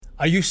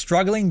Are you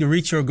struggling to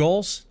reach your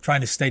goals,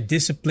 trying to stay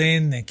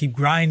disciplined and keep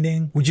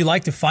grinding? Would you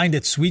like to find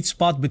that sweet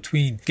spot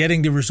between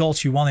getting the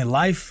results you want in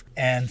life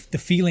and the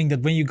feeling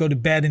that when you go to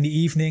bed in the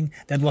evening,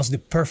 that was the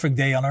perfect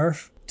day on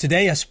earth?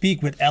 Today I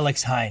speak with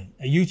Alex Hein,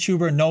 a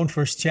YouTuber known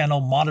for his channel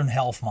Modern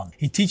Health Monk.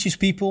 He teaches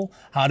people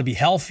how to be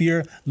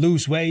healthier,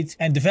 lose weight,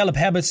 and develop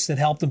habits that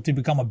help them to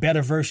become a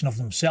better version of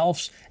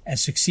themselves and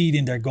succeed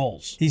in their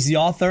goals. He's the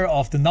author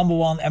of the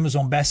 #1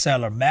 Amazon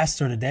bestseller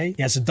Master the Day.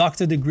 He has a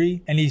doctorate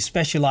degree and he's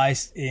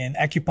specialized in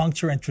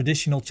acupuncture and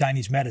traditional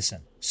Chinese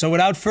medicine. So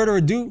without further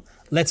ado,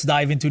 let's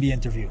dive into the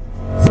interview.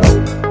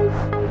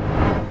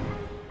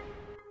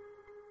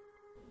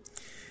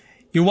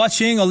 You're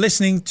watching or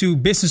listening to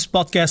Business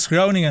Podcast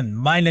Groningen.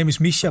 My name is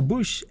Misha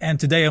Bush, and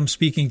today I'm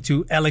speaking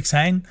to Alex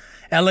Hein.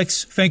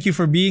 Alex, thank you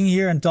for being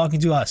here and talking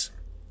to us.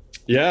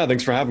 Yeah,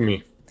 thanks for having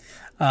me.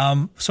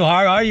 So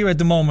how are you at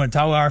the moment?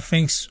 How are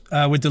things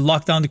with the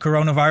lockdown, the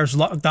coronavirus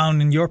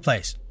lockdown in your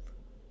place?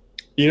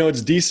 You know,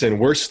 it's decent.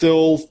 We're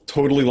still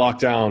totally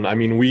locked down. I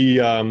mean, we,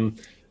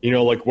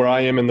 like where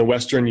I am in the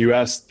Western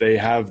US, they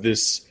have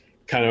this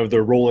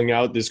they're rolling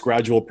out this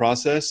gradual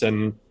process,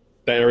 and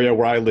the area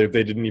where I live,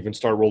 they didn't even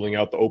start rolling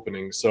out the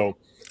opening. So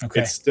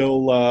It's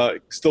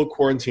still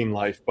quarantine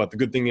life. But the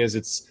good thing is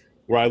it's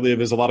where I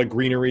live is a lot of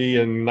greenery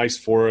and nice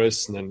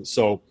forests. And then,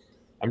 so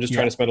I'm just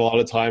trying to spend a lot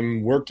of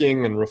time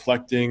working and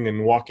reflecting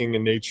and walking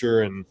in nature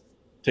and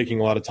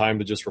taking a lot of time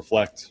to just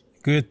reflect.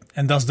 Good.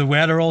 And does the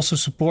weather also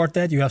support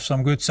that? You have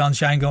some good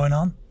sunshine going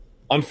on?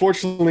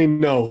 Unfortunately,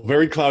 no.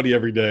 Very cloudy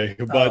every day.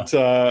 But,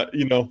 I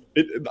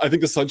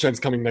think the sunshine's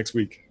coming next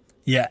week.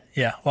 Yeah.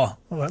 Well,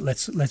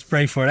 let's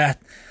pray for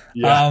that.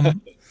 Yeah.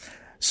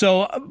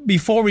 So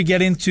before we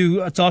get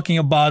into talking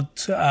about,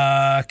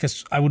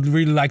 because I would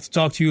really like to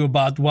talk to you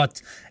about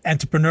what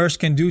entrepreneurs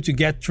can do to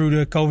get through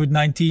the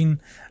COVID-19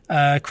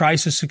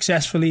 crisis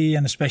successfully,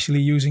 and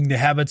especially using the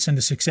habits and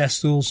the success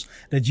tools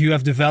that you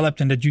have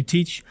developed and that you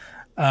teach.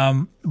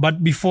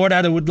 But before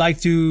that, I would like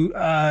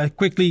to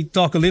quickly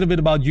talk a little bit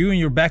about you and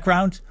your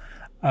background.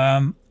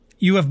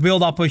 You have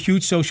built up a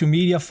huge social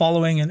media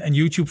following and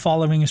YouTube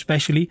following,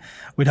 especially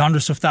with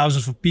hundreds of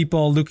thousands of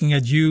people looking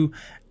at you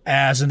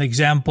as an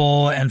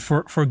example and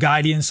for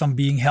guidance on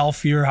being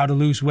healthier, how to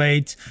lose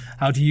weight,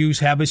 how to use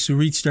habits to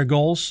reach their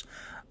goals.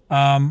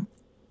 How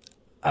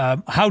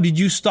did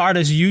you start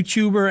as a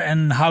YouTuber,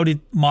 and how did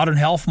Modern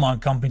Health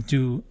Monk come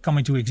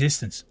into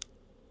existence?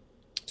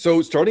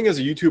 So starting as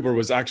a YouTuber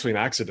was actually an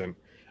accident.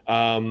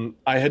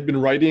 I had been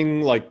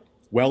writing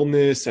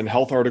wellness and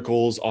health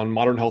articles on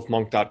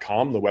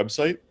modernhealthmonk.com, the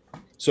website.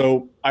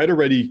 So I had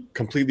already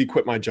completely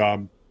quit my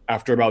job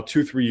after about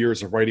 2-3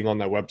 years of writing on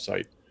that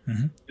website.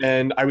 Mm-hmm.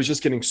 And I was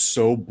just getting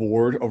so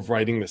bored of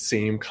writing the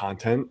same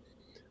content.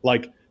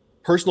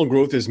 Personal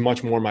growth is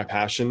much more my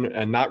passion,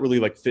 and not really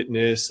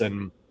fitness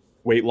and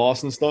weight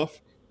loss and stuff.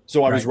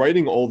 So I was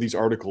writing all these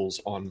articles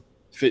on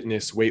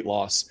fitness, weight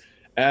loss,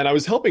 and I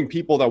was helping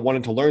people that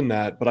wanted to learn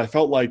that. But I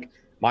felt like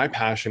my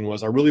passion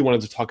was I really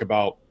wanted to talk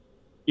about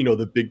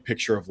the big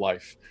picture of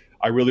life.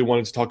 I really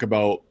wanted to talk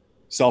about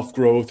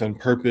self-growth and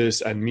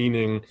purpose and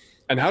meaning,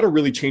 and how to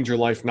really change your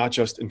life, not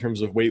just in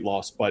terms of weight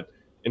loss, but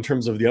in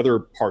terms of the other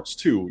parts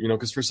too,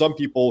 because for some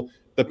people,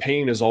 the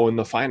pain is all in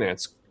the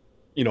finance,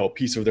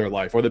 piece of their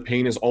life, or the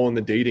pain is all in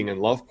the dating and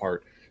love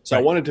part. So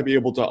I wanted to be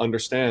able to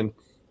understand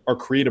or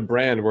create a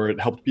brand where it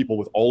helped people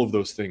with all of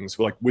those things,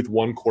 with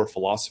one core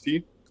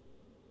philosophy.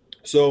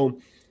 So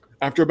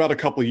after about a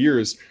couple of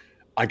years,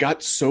 I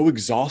got so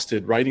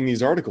exhausted writing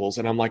these articles,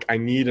 and I'm like, I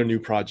need a new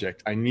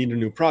project.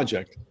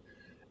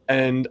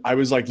 And I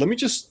was like, let me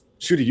just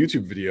shoot a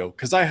YouTube video.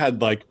 Cause I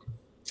had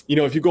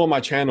if you go on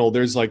my channel,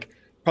 there's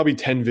probably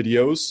 10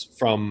 videos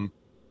from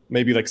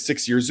maybe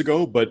 6 years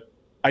ago, but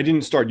I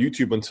didn't start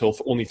YouTube until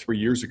only 3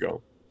 years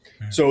ago.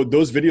 Mm-hmm. So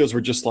those videos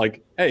were just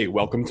hey,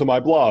 welcome to my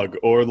blog.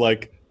 Or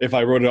if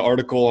I wrote an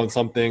article on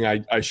something,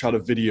 I shot a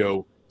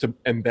video to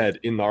embed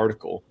in the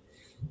article.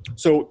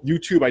 So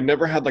YouTube, I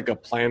never had a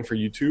plan for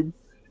YouTube.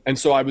 And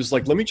so I was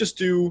let me just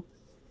do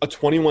a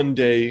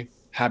 21-day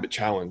habit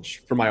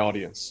challenge for my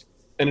audience.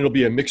 And it'll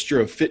be a mixture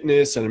of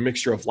fitness and a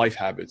mixture of life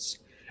habits.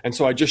 And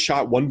so I just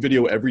shot one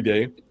video every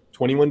day,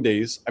 21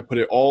 days. I put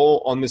it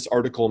all on this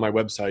article on my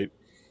website,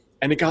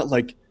 and it got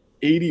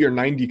 80 or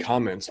 90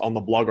 comments on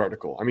the blog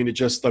article. I mean, it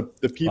just, the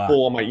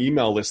people on my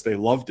email list, they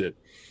loved it.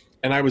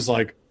 And I was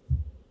like,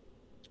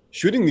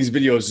 shooting these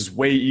videos is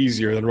way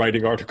easier than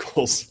writing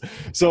articles.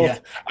 So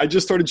I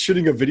just started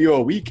shooting a video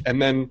a week. And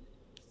then,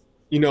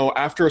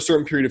 after a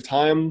certain period of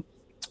time,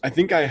 I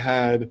think I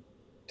had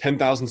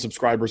 10,000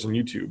 subscribers on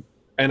YouTube.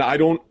 And I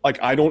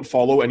don't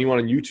follow anyone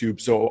on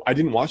YouTube. So I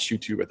didn't watch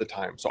YouTube at the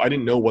time. So I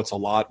didn't know what's a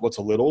lot, what's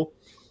a little.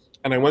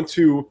 And I went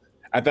to,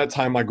 at that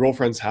time, my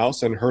girlfriend's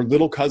house, and her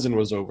little cousin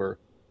was over.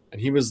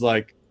 And he was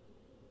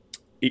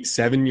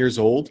 7 years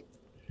old.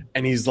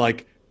 And he's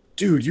like,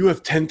 dude, you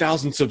have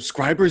 10,000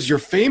 subscribers. You're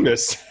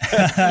famous.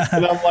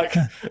 And I'm like,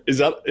 is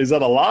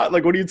that a lot?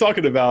 What are you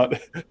talking about?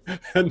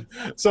 And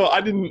so I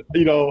didn't,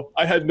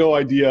 I had no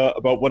idea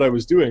about what I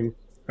was doing.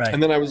 Right.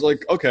 And then I was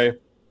like, okay,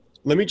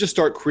 let me just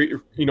start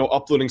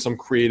uploading some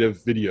creative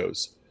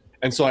videos.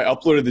 And so I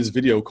uploaded this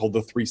video called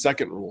the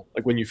 3-second rule,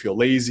 like when you feel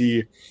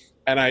lazy.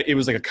 And it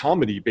was like a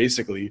comedy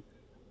basically.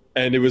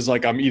 And it was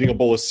like, I'm eating a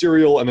bowl of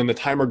cereal and then the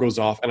timer goes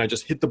off and I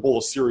just hit the bowl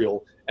of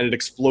cereal and it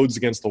explodes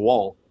against the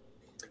wall.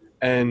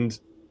 And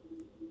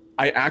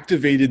I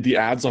activated the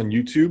ads on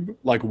YouTube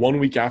like 1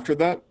 week after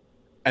that.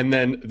 And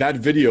then that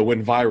video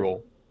went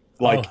viral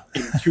like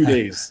in 2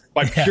 days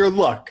by pure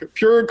luck,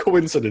 pure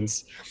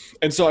coincidence.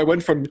 And so I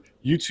went from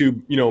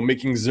YouTube,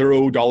 making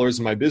 $0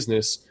 in my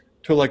business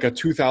to like a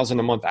 $2,000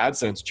 a month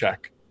AdSense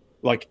check,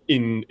 like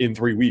in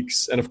 3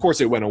 weeks. And of course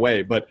it went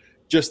away, but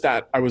just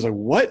that I was like,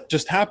 what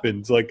just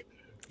happened? Like,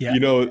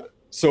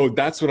 so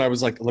that's when I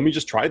was like, let me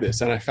just try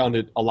this. And I found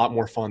it a lot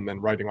more fun than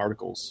writing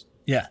articles.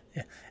 Yeah.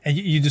 And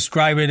you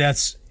describe it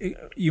as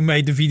you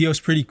made the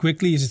videos pretty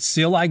quickly. Is it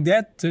still like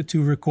that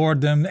to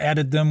record them,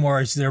 edit them, or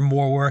is there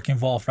more work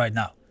involved right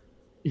now?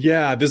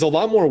 Yeah, there's a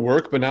lot more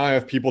work, but now I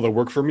have people that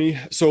work for me.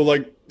 So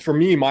like for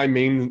me, my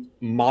main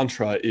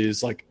mantra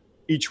is like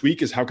each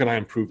week is how can I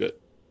improve it?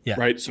 Yeah.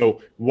 Right.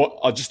 So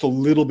what just a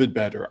little bit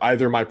better,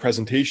 either my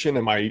presentation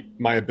and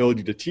my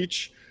ability to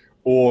teach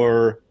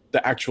or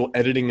the actual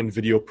editing and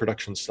video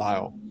production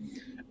style.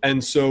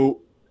 And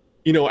so,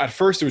 at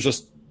first it was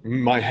just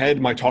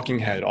my talking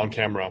head on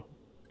camera.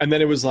 And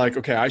then it was like,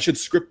 okay, I should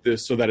script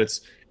this so that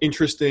it's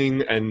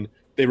interesting and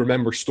they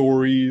remember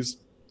stories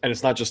and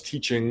it's not just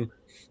teaching.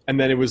 And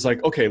then it was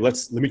like, okay,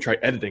 let me try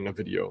editing a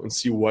video and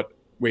see what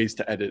ways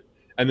to edit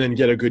and then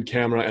get a good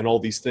camera and all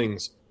these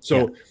things.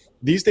 So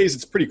these days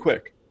it's pretty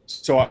quick.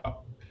 So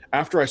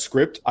after I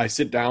script, I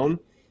sit down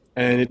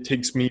and it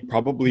takes me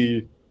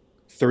probably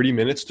 30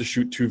 minutes to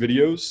shoot 2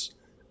 videos.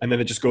 And then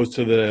it just goes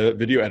to the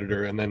video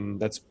editor and then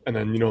the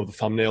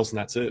thumbnails and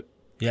that's it.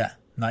 Yeah,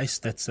 nice.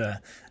 That's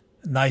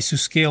nice to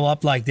scale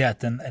up like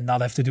that and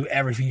not have to do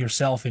everything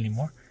yourself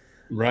anymore.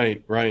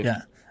 Right.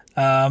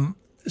 Yeah.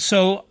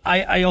 So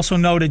I also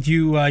know that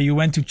you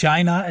went to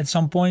China at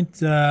some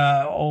point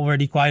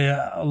already quite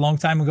a long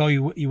time ago.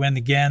 You went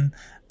again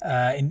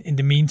in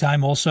the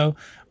meantime also,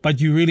 but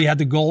you really had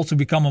the goal to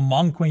become a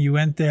monk when you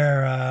went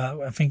there.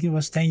 I think it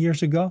was 10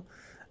 years ago.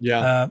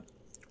 Yeah.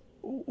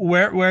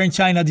 Where in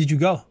China did you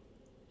go?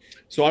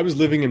 So I was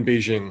living in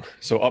Beijing,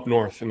 so up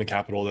north in the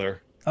capital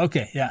there.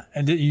 Okay, yeah.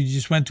 And you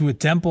just went to a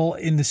temple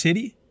in the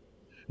city?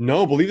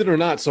 No, believe it or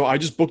not. So I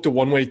just booked a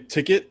one-way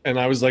ticket and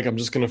I was like, I'm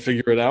just going to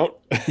figure it out.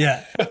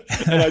 Yeah.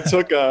 And I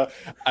took,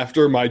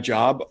 after my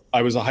job,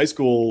 I was a high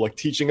school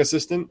teaching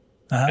assistant.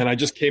 And I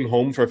just came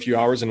home for a few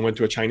hours and went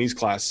to a Chinese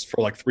class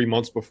for 3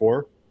 months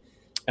before.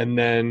 And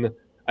then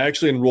I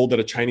actually enrolled at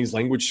a Chinese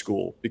language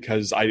school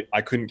because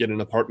I couldn't get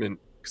an apartment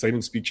because I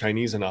didn't speak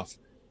Chinese enough.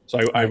 So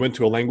I went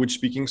to a language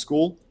speaking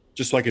school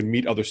just so I could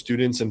meet other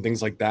students and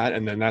things like that.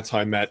 And then that's how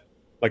I met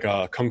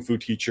a Kung Fu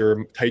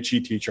teacher, Tai Chi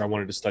teacher I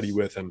wanted to study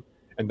with and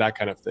that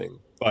kind of thing.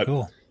 But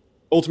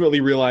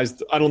ultimately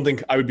realized I don't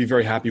think I would be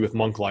very happy with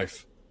monk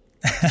life.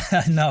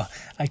 No,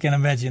 I can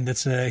imagine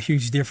that's a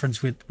huge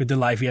difference with the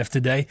life you have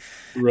today.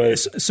 Right.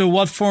 So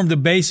what formed the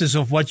basis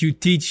of what you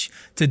teach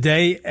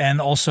today and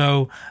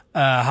also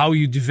how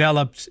you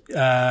developed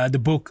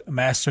the book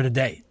Master the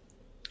Day?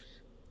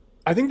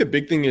 I think the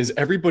big thing is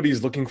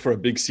everybody's looking for a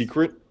big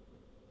secret.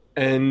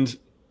 And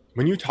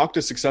when you talk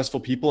to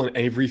successful people in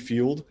every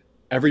field,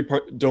 every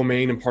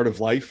domain and part of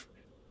life,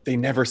 they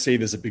never say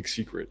there's a big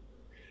secret.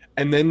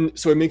 And then,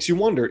 so it makes you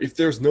wonder if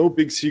there's no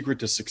big secret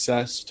to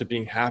success, to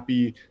being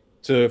happy,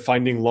 to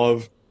finding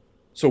love.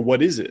 So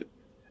what is it?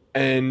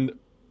 And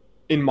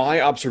in my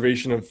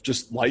observation of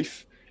just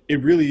life,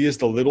 it really is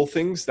the little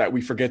things that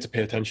we forget to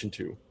pay attention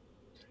to.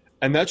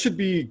 And that should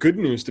be good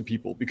news to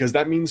people because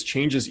that means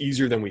change is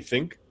easier than we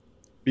think.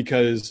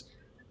 Because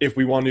if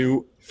we want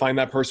to find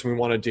that person we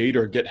want to date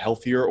or get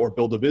healthier or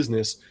build a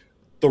business,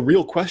 the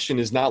real question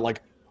is not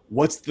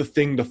what's the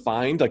thing to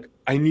find?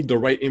 I need the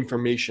right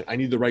information. I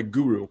need the right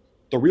guru.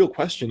 The real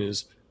question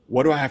is,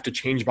 what do I have to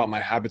change about my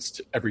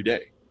habits every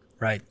day?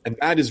 Right. And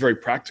that is very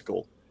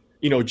practical.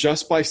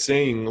 Just by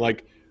saying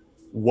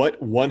what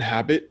one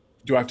habit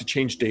do I have to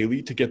change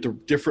daily to get the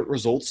different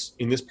results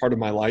in this part of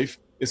my life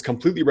is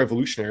completely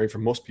revolutionary for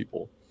most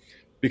people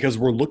because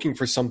we're looking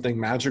for something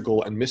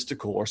magical and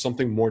mystical or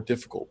something more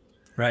difficult.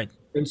 Right.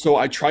 And so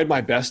I tried my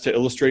best to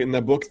illustrate in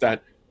that book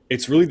that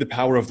it's really the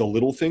power of the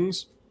little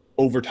things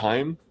over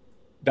time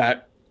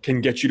that can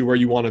get you to where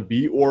you want to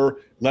be or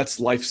lets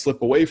life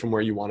slip away from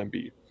where you want to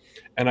be.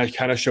 And I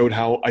kind of showed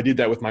how I did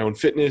that with my own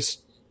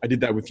fitness. I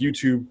did that with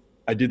YouTube.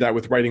 I did that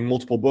with writing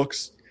multiple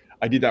books.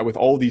 I did that with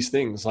all these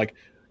things.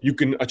 You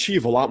can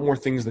achieve a lot more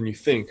things than you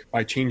think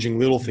by changing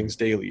little things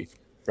daily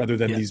rather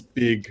than these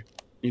big,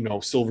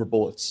 silver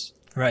bullets.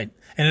 Right.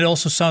 And it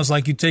also sounds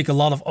like you take a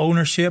lot of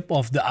ownership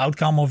of the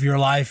outcome of your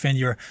life and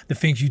the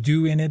things you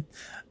do in it.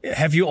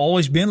 Have you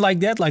always been like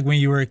that? Like when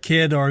you were a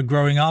kid or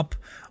growing up?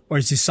 Or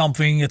is this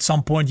something at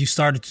some point you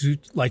started to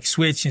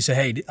switch and say,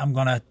 hey, I'm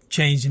going to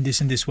change in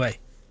this way?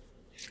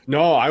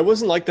 No, I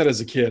wasn't like that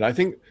as a kid. I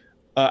think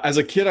as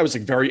a kid, I was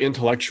very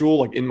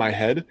intellectual, in my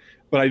head,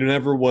 but I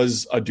never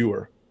was a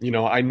doer.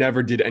 I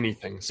never did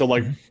anything. So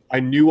I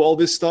knew all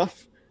this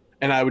stuff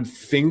and I would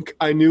think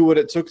I knew what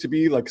it took to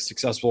be like a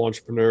successful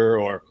entrepreneur,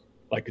 or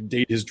like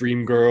date his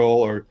dream girl,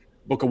 or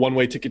book a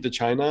one-way ticket to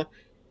China.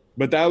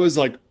 But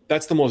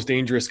that's the most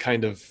dangerous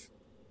kind of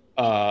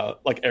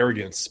like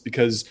arrogance,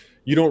 because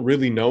you don't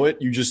really know it.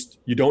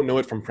 You don't know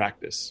it from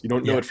practice. You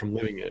don't know it from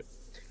living it.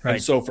 Right.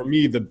 And so for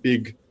me, the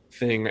big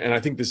thing, and I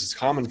think this is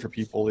common for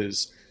people,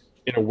 is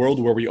in a world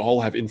where we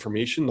all have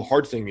information, the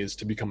hard thing is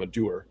to become a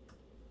doer.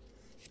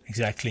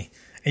 Exactly.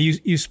 And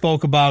you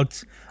spoke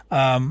about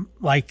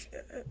like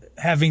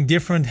having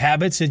different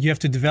habits that you have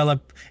to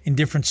develop in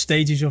different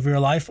stages of your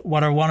life.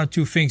 What are one or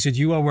two things that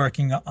you are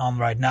working on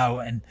right now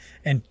and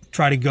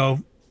try to go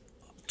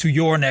to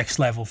your next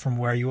level from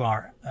where you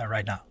are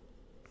right now?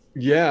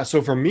 Yeah.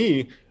 So for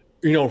me,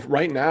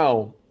 right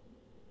now,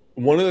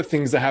 one of the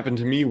things that happened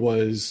to me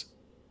was,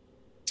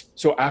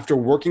 so after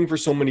working for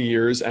so many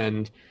years,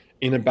 and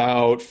in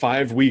about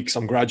 5 weeks,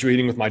 I'm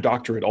graduating with my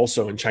doctorate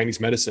also in Chinese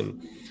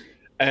medicine.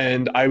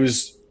 And I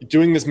was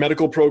doing this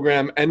medical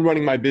program and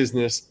running my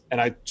business, and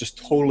I just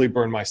totally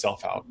burned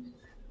myself out.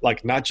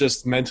 Like, not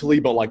just mentally,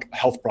 but like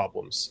health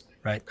problems.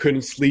 Right.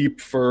 Couldn't sleep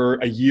for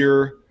a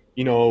year,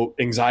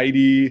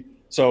 anxiety.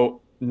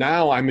 So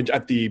now I'm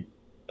at the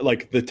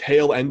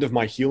tail end of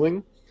my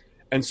healing.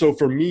 And so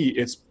for me,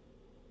 it's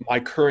my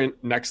current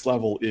next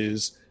level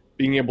is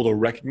being able to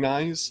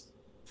recognize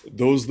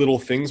those little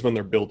things when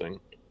they're building,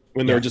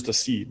 when they're just a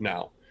seed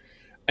now.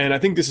 And I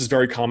think this is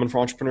very common for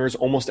entrepreneurs.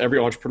 Almost every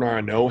entrepreneur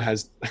I know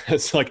has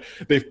like,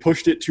 they've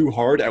pushed it too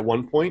hard at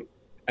one point,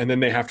 and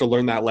then they have to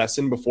learn that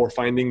lesson before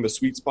finding the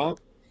sweet spot.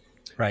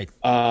 Right.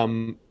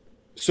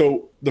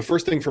 So the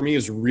first thing for me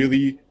is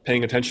really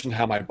paying attention to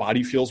how my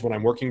body feels when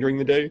I'm working during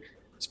the day,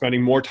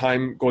 spending more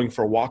time going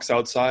for walks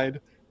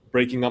outside,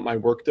 breaking up my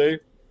workday.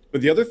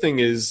 But the other thing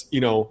is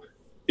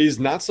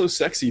not so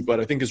sexy, but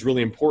I think is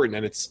really important.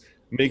 And it's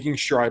making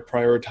sure I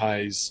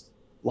prioritize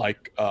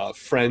like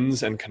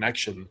friends and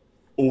connection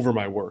over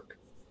my work.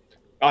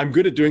 I'm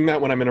good at doing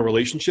that when I'm in a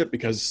relationship,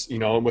 because,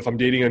 if I'm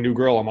dating a new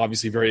girl, I'm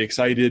obviously very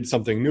excited,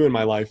 something new in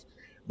my life.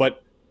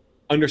 But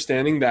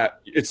understanding that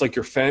it's like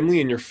your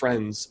family and your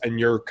friends and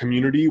your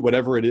community,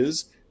 whatever it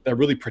is, that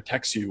really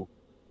protects you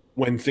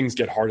when things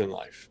get hard in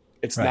life.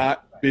 It's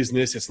not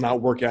business. It's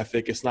not work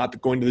ethic. It's not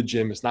going to the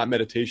gym. It's not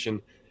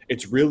meditation.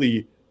 It's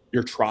really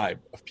your tribe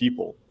of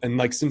people. And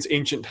like, since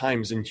ancient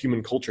times in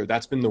human culture,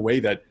 that's been the way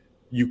that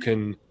you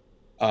can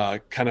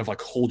kind of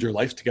like hold your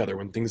life together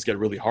when things get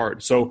really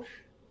hard. So,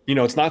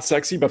 it's not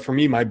sexy, but for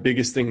me, my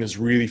biggest thing is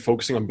really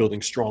focusing on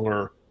building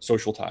stronger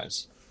social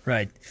ties.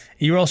 Right.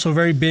 You're also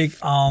very big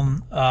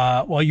on,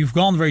 you've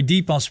gone very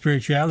deep on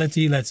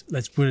spirituality. Let's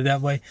put it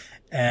that way.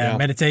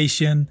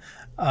 Meditation.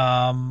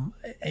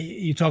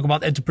 You talk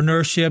about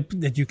entrepreneurship,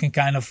 that you can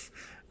kind of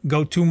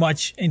go too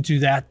much into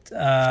that,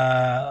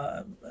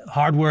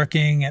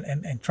 hardworking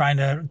and trying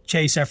to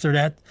chase after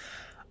that.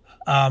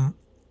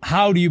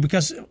 How do you,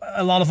 because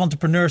a lot of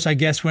entrepreneurs, I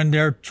guess, when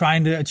they're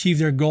trying to achieve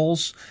their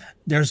goals,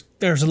 there's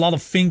a lot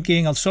of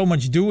thinking and so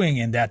much doing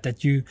in that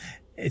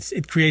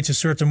it creates a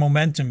certain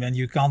momentum, and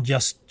you can't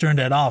just turn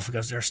that off,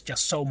 because there's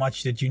just so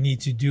much that you need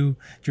to do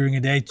during a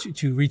day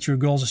to reach your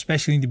goals,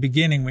 especially in the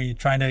beginning when you're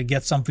trying to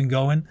get something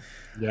going.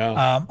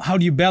 Yeah. How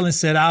do you balance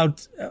that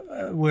out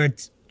where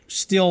it's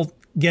still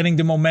getting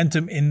the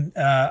momentum in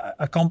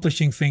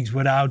accomplishing things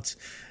without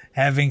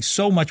having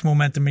so much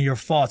momentum in your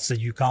thoughts that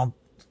you can't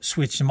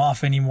switch them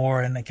off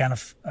anymore and kind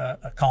of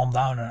calm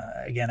down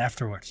again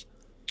afterwards?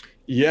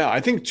 Yeah, I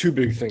think two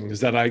big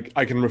things that I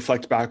can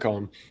reflect back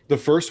on. The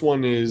first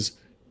one is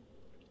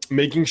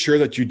making sure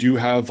that you do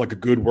have like a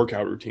good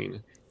workout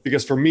routine.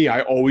 Because for me,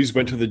 I always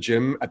went to the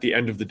gym at the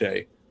end of the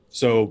day.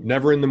 So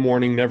never in the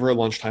morning, never at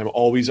lunchtime,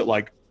 always at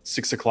like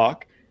 6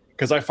 o'clock.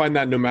 Because I find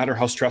that no matter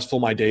how stressful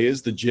my day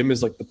is, the gym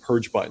is like the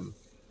purge button.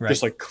 Right.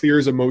 Just like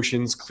clears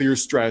emotions,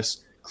 clears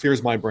stress,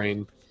 clears my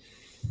brain.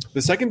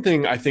 The second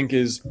thing I think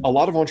is a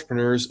lot of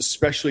entrepreneurs,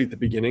 especially at the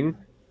beginning,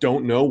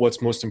 don't know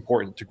what's most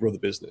important to grow the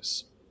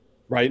business,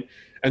 right?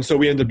 And so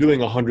we end up doing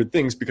 100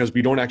 things because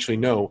we don't actually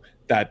know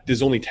that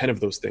there's only 10 of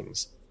those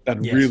things that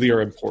really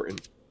are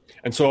important.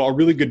 And so a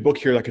really good book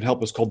here that could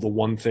help is called The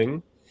One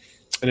Thing.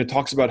 And it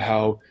talks about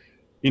how,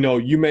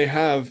 you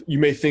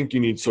may think you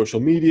need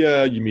social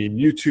media, you need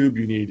YouTube,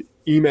 you need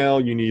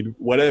email, you need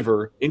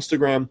whatever,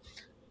 Instagram,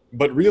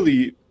 but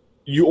really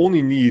you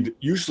only need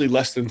usually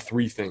less than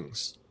 3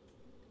 things.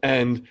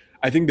 And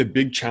I think the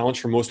big challenge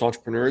for most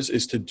entrepreneurs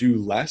is to do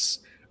less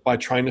by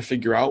trying to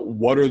figure out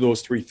what are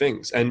those 3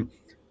 things. And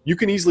you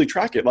can easily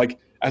track it. Like,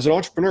 as an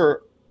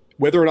entrepreneur,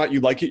 whether or not you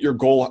like it, your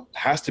goal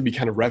has to be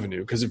kind of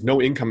revenue, because if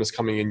no income is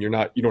coming in, you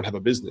don't have a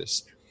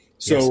business.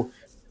 So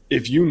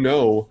if you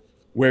know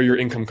where your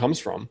income comes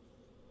from,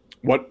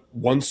 what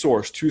 1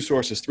 source, 2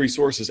 sources, 3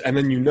 sources, and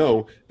then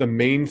the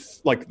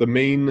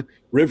main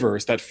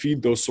rivers that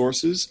feed those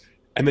sources,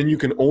 and then you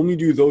can only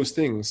do those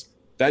things,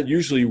 that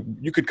usually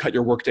you could cut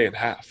your workday in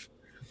half.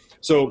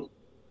 So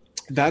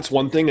that's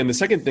one thing. And the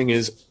second thing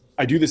is,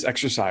 I do this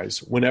exercise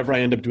whenever I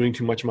end up doing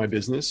too much in my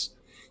business,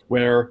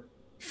 where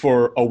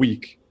for a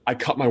week, I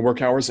cut my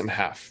work hours in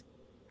half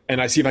and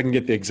I see if I can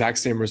get the exact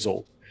same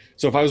result.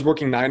 So if I was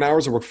working 9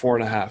 hours, I work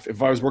 4.5.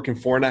 If I was working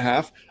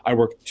 4.5, I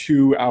work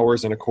 2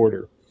 hours and a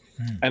quarter.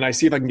 And I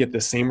see if I can get the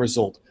same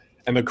result.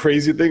 And the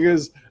crazy thing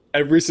is,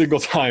 every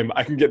single time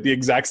I can get the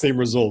exact same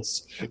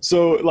results.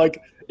 So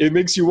like, it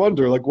makes you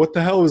wonder, like, what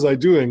the hell was I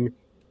doing?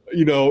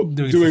 You know,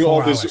 doing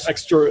all this hours.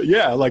 extra.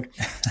 Yeah. Like,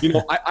 you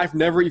know, I've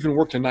never even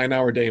worked a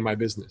 9-hour day in my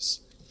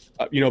business,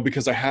 you know,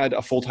 because I had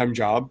a full-time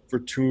job for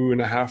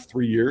 2.5,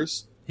 3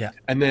 years. Yeah.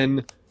 And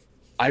then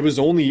I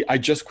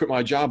just quit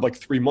my job like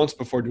 3 months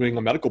before doing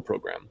a medical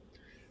program.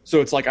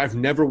 So it's like, I've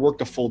never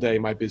worked a full day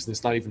in my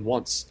business, not even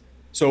once.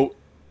 So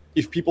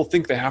if people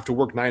think they have to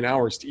work 9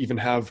 hours to even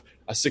have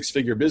a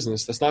 6-figure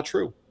business, that's not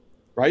true,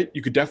 right?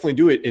 You could definitely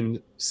do it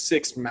in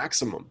 6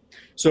 maximum.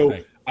 So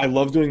Right. I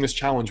love doing this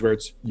challenge where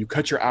it's you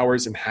cut your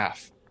hours in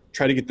half,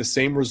 try to get the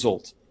same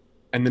result,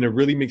 and then it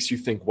really makes you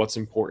think what's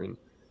important.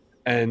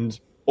 And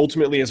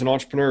ultimately, as an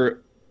entrepreneur,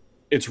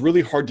 it's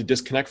really hard to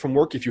disconnect from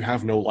work if you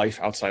have no life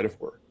outside of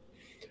work.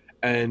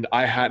 And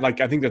I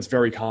think that's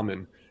very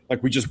common.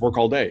 Like, we just work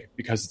all day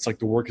because it's like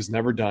the work is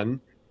never done,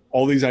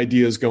 all these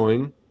ideas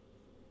going.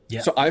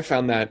 Yeah. So I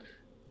found that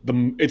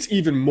it's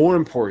even more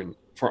important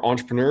for an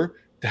entrepreneur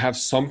to have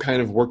some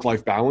kind of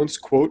work-life balance,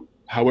 quote,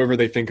 however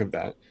they think of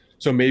that.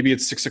 So maybe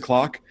it's 6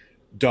 o'clock,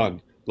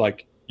 done.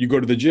 Like, you go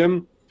to the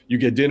gym, you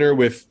get dinner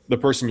with the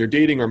person you're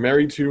dating or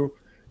married to,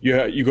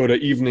 you go to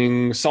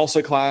evening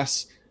salsa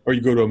class, or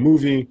you go to a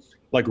movie.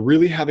 Like,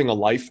 really having a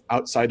life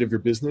outside of your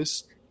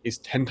business is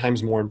 10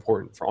 times more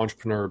important for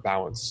entrepreneur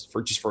balance,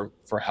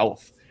 for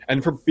health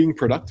and for being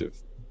productive.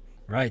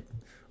 Right.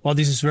 Well,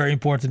 this is a very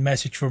important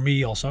message for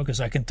me also,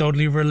 because I can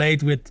totally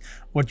relate with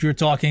what you're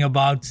talking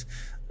about,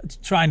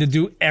 trying to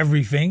do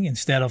everything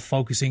instead of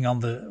focusing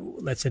on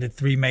let's say, the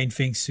 3 main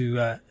things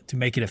to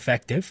make it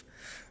effective.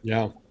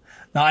 Yeah.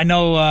 Now, I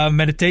know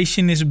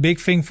meditation is a big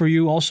thing for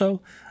you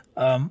also.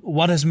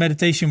 What has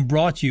meditation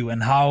brought you,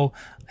 and how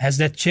has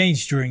that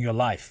changed during your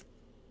life?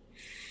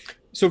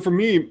 So for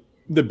me,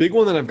 the big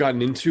one that I've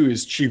gotten into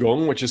is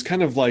Qigong, which is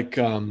kind of like,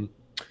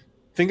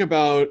 think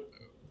about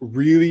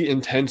really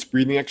intense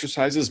breathing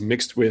exercises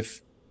mixed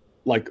with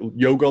like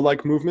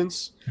yoga-like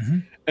movements. Mm-hmm.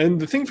 And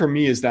the thing for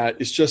me is that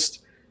it's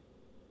just,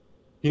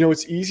 you know,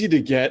 it's easy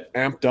to get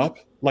amped up.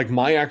 Like,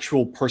 my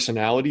actual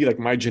personality, like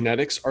my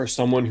genetics, are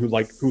someone who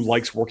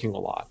likes working a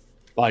lot.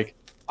 Like,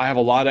 I have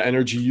a lot of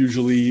energy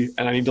usually,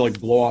 and I need to like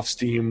blow off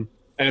steam.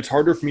 And it's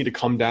harder for me to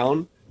come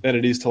down than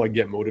it is to like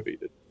get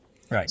motivated.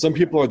 Right. Some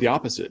people are the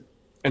opposite.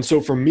 And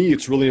so for me,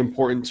 it's really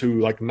important to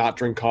like not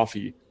drink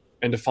coffee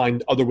and to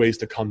find other ways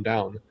to come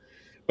down.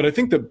 But I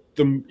think the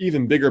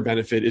even bigger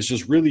benefit is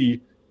just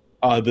really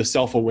the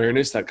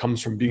self-awareness that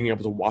comes from being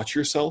able to watch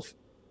yourself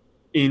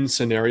in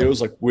scenarios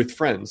like with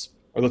friends,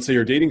 or let's say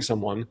you're dating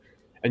someone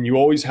and you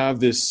always have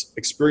this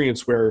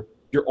experience where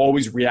you're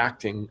always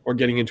reacting or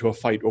getting into a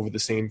fight over the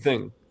same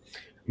thing.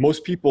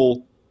 Most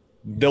people,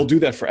 they'll do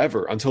that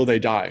forever until they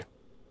die,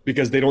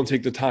 because they don't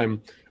take the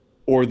time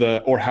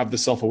or have the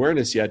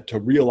self-awareness yet to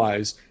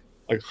realize,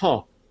 like,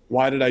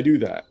 why did I do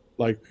that?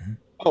 Like,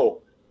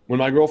 oh, when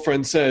my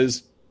girlfriend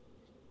says,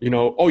 you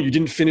know, oh, you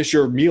didn't finish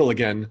your meal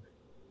again,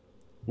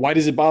 why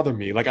does it bother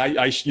me? Like,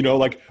 you know,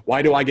 like,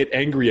 why do I get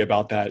angry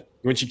about that?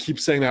 When she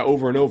keeps saying that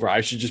over and over,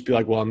 I should just be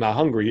like, well, I'm not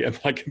hungry, and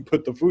I can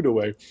put the food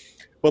away.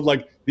 But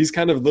like, these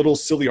kind of little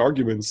silly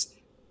arguments,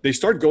 they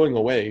start going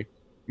away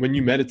when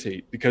you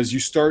meditate, because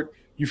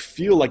you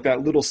feel like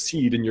that little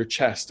seed in your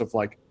chest of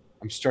like,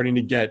 I'm starting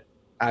to get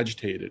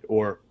agitated,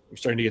 or I'm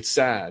starting to get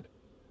sad,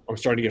 or I'm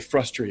starting to get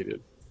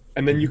frustrated.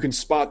 And then you can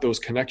spot those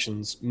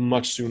connections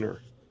much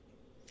sooner.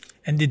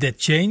 And did that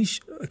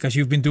change? Because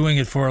you've been doing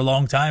it for a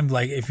long time.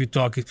 Like, if you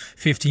talk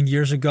 15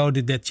 years ago,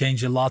 did that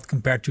change a lot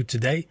compared to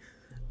today?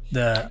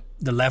 The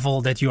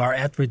level that you are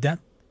at with that?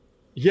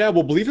 Yeah,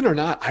 well, believe it or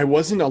not, I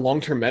wasn't a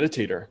long-term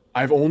meditator.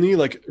 I've only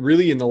like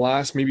really in the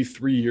last maybe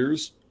 3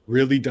 years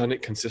really done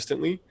it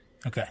consistently.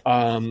 Okay.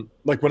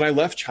 Like, when I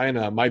left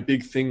China, my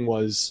big thing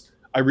was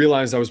I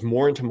realized I was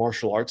more into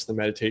martial arts than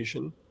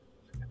meditation.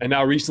 And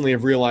now recently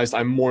I've realized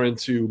I'm more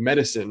into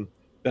medicine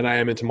than I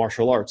am into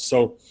martial arts.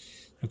 So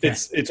okay.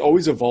 It's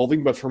always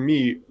evolving, but for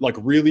me, like,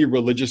 really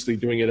religiously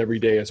doing it every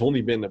day has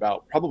only been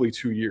about probably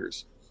 2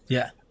 years.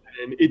 Yeah.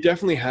 And it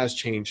definitely has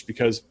changed,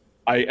 because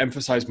I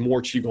emphasize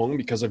more Qigong,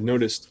 because I've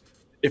noticed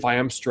if I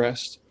am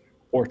stressed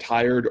or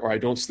tired or I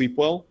don't sleep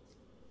well,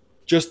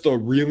 just the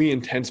really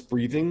intense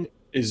breathing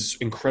is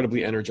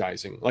incredibly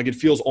energizing. Like, it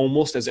feels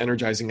almost as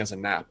energizing as a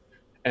nap.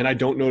 And I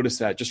don't notice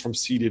that just from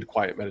seated,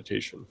 quiet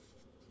meditation.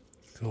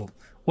 Cool.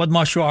 What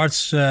martial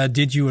arts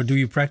did you or do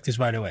you practice,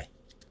 by the way?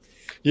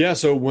 Yeah,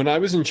 so when I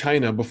was in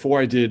China, before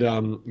I did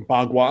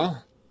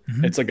Bagua,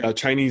 it's like a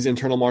Chinese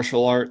internal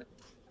martial art.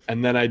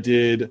 And then I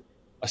did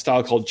a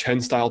style called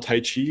Chen style Tai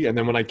Chi. And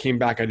then when I came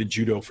back, I did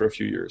judo for a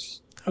few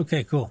years.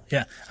 Okay, cool.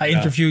 Yeah. I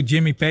interviewed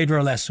Jimmy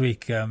Pedro last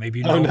week. Maybe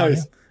you know him.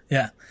 Nice.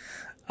 Yeah.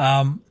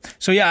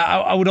 So yeah,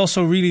 I would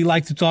also really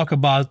like to talk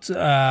about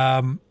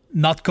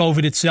not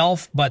COVID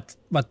itself, but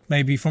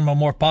maybe from a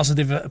more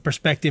positive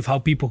perspective, how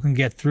people can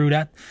get through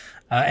that.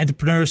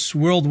 Entrepreneurs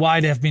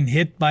worldwide have been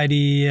hit by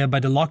the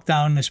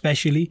lockdown,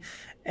 especially,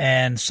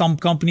 And some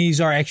companies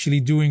are actually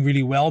doing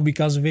really well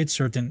because of it,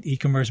 certain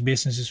e-commerce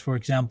businesses, for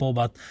example.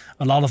 But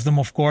a lot of them,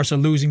 of course, are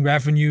losing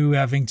revenue,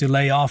 having to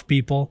lay off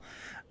people.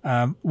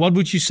 What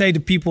would you say to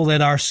people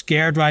that are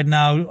scared right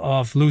now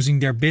of losing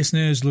their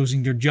business,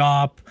 losing their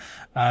job,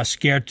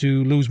 scared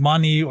to lose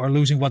money or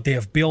losing what they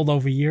have built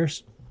over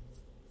years?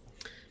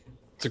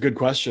 It's a good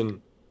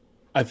question.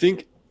 I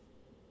think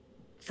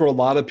for a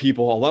lot of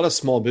people, a lot of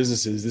small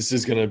businesses, this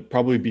is going to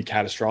probably be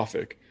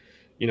catastrophic.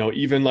 You know,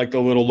 even like the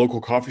little local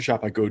coffee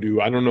shop I go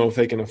to, I don't know if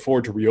they can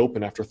afford to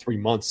reopen after 3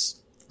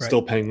 months, Right.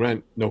 still paying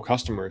rent, no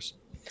customers.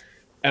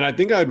 And I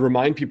think I'd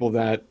remind people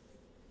that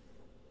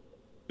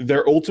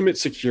their ultimate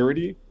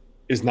security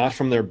is not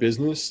from their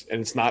business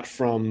and it's not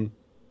from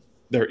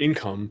their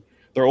income.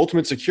 Their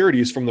ultimate security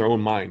is from their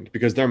own mind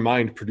because their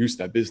mind produced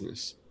that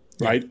business,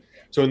 right?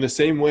 So in the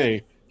same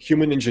way,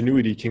 human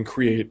ingenuity can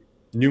create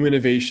new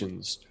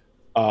innovations.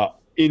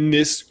 In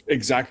this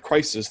exact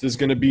crisis, there's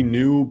going to be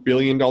new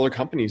billion-dollar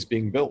companies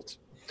being built.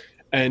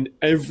 And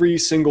every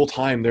single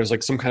time there's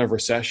like some kind of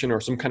recession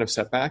or some kind of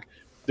setback,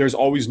 there's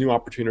always new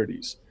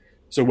opportunities.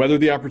 So whether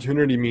the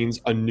opportunity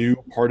means a new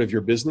part of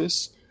your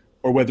business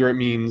or whether it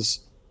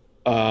means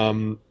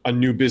a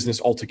new business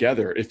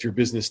altogether, if your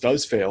business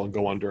does fail and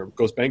go under,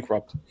 goes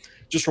bankrupt,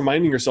 just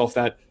reminding yourself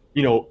that,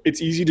 you know,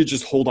 it's easy to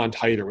just hold on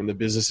tighter when the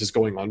business is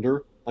going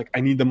under. Like,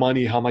 I need the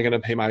money. How am I going to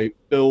pay my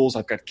bills?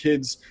 I've got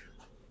kids.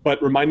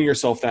 But reminding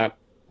yourself that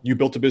you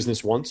built a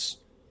business once,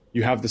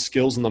 you have the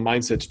skills and the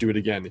mindset to do it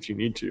again if you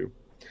need to.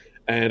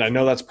 And I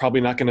know that's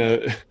probably not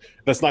going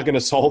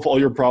to solve all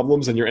your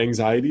problems and your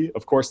anxiety.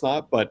 Of course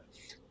not. But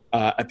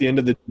at the end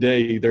of the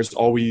day, there's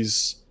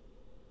always,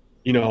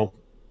 you know,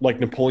 like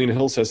Napoleon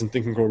Hill says in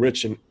Think and Grow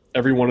Rich, in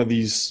every one of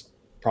these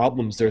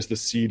problems, there's the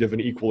seed of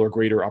an equal or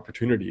greater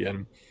opportunity.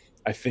 And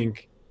I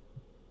think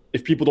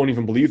if people don't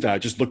even believe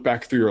that, just look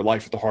back through your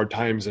life at the hard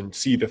times and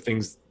see the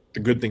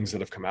good things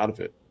that have come out of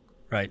it.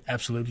 Right,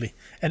 absolutely.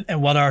 And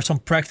what are some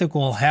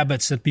practical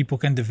habits that people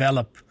can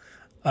develop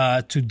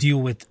to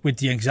deal with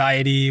the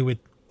anxiety, with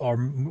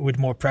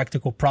more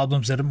practical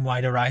problems that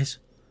might arise?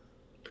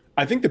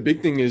 I think the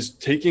big thing is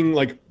taking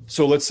let's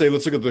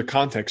look at the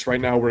context.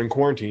 Right now we're in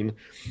quarantine.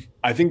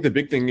 I think the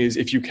big thing is,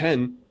 if you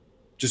can,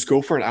 just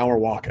go for an hour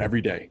walk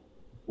every day.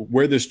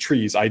 Where there's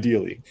trees,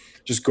 ideally.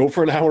 Just go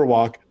for an hour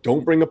walk.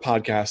 Don't bring a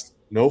podcast,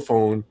 no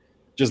phone.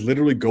 Just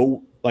literally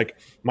go. Like,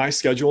 my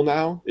schedule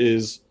now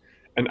is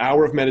an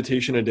hour of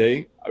meditation a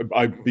day,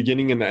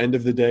 beginning and the end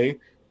of the day.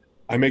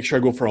 I make sure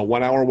I go for a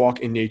 1 hour walk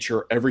in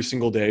nature every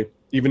single day,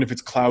 even if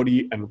it's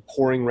cloudy and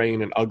pouring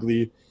rain and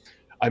ugly.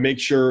 I make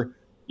sure,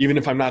 even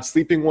if I'm not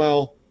sleeping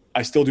well,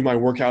 I still do my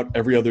workout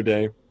every other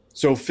day.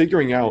 So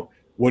figuring out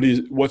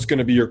what's going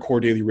to be your core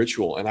daily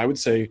ritual. And I would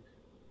say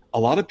a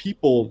lot of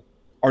people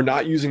are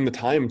not using the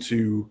time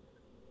to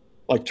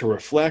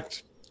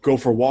reflect, go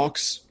for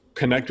walks,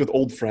 connect with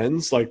old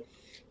friends, like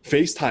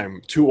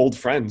FaceTime 2 old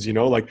friends, you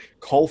know, like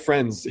call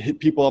friends, hit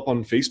people up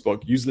on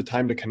Facebook, use the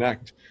time to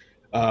connect.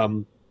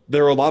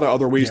 There are a lot of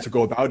other ways to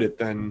go about it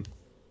than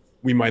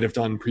we might have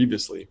done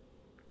previously.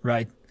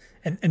 Right.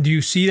 And do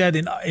you see that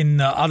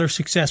in other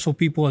successful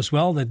people as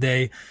well,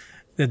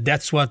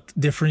 that's what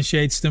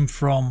differentiates them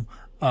from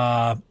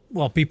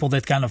people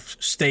that kind of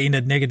stay in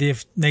that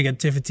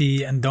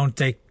negativity and don't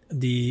take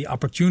the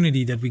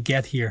opportunity that we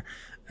get here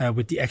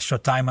with the extra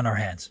time on our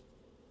hands?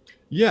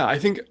 Yeah, I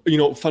think, you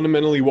know,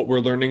 fundamentally what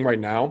we're learning right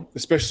now,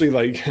 especially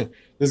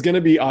there's going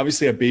to be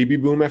obviously a baby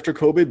boom after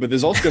COVID, but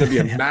there's also going to be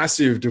a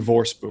massive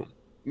divorce boom,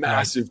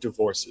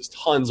 divorces,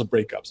 tons of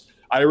breakups.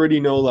 I already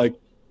know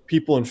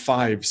people in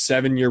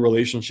 5-7 year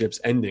relationships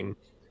ending.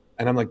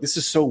 And I'm like, this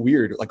is so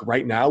weird. Like,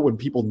 right now when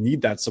people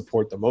need that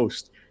support the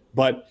most.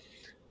 But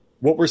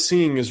what we're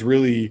seeing is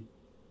really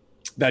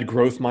that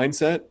growth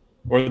mindset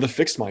or the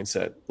fixed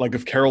mindset, like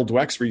of Carol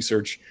Dweck's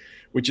research,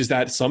 which is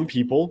that some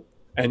people,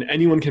 and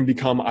anyone can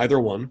become either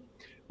one,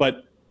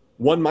 but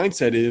one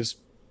mindset is,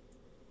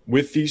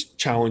 with these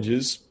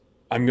challenges,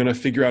 I'm going to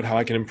figure out how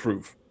I can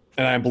improve.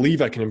 And I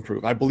believe I can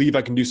improve. I believe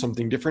I can do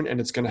something different and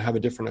it's going to have a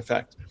different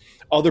effect.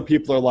 Other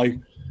people are like,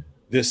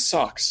 this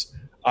sucks.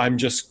 I'm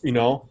just, I'm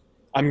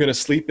going to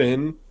sleep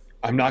in.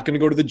 I'm not going to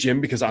go to the gym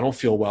because I don't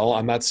feel well.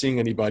 I'm not seeing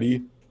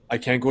anybody. I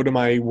can't go to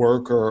my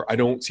work, or I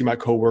don't see my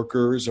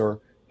coworkers, or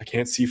I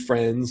can't see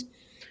friends.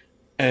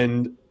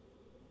 And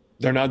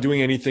they're not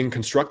doing anything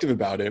constructive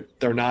about it.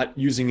 They're not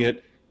using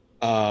it,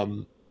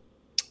 the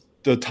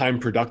time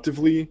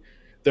productively.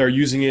 They're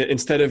using it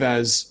instead of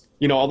as,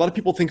 a lot of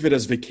people think of it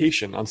as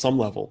vacation on some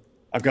level.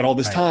 I've got all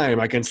this time,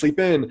 I can sleep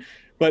in.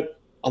 But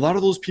a lot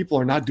of those people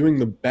are not doing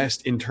the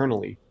best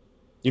internally.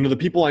 The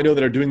people I know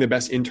that are doing the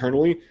best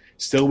internally,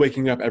 still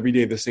waking up every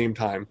day at the same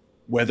time,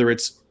 whether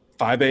it's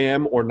 5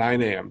 a.m. or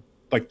 9 a.m.,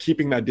 like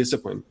keeping that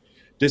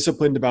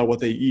disciplined about what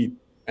they eat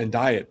and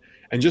diet,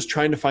 and just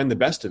trying to find the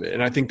best of it.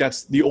 And I think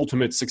that's the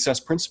ultimate success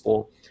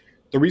principle.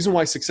 The reason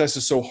why success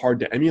is so hard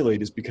to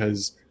emulate is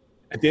because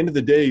at the end of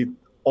the day,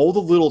 all the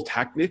little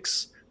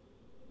tactics,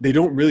 they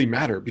don't really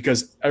matter,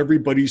 because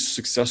everybody's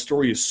success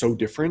story is so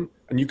different,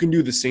 and you can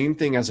do the same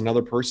thing as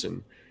another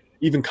person,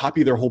 even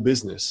copy their whole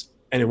business,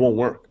 and it won't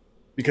work.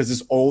 because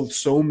there's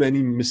so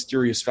many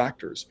mysterious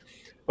factors.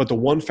 But the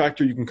one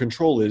factor you can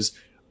control is,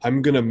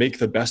 I'm going to make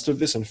the best of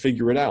this and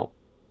figure it out.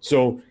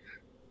 So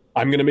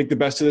I'm going to make the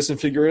best of this and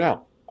figure it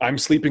out. I'm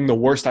sleeping the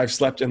worst I've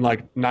slept in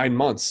like 9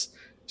 months.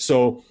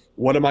 So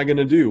what am I going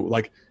to do?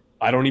 Like,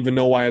 I don't even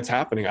know why it's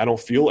happening. I don't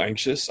feel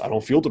anxious. I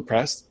don't feel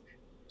depressed.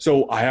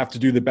 So I have to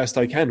do the best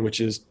I can, which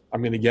is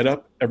I'm going to get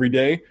up every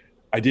day.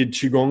 I did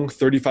Qigong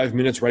 35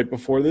 minutes right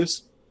before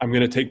this. I'm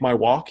going to take my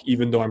walk,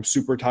 even though I'm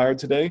super tired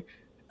today.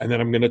 And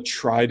then I'm going to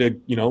try to,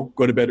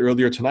 go to bed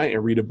earlier tonight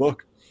and read a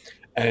book.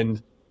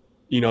 And,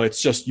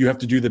 it's just, you have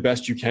to do the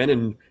best you can.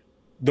 And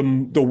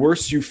the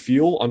worse you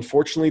feel,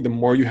 unfortunately, the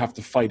more you have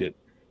to fight it.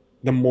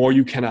 The more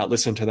you cannot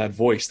listen to that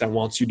voice that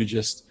wants you to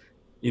just,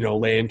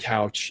 lay in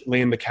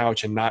the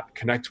couch and not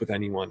connect with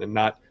anyone and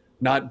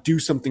not do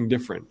something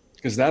different,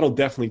 because that'll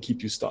definitely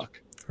keep you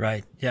stuck.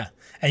 Right. Yeah.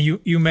 And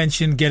you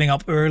mentioned getting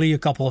up early a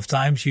couple of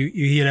times. You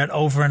hear that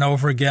over and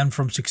over again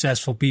from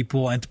successful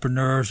people,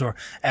 entrepreneurs or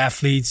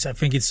athletes. I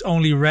think it's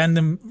only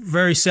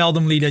very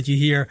seldomly that you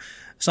hear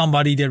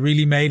somebody that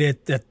really made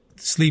it that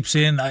sleeps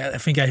in. I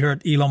think I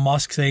heard Elon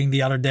Musk saying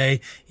the other day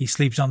he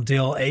sleeps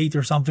until 8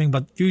 or something,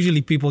 but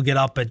usually people get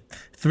up at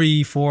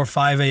 3, 4,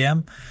 5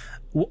 a.m.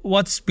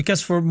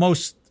 Because for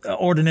most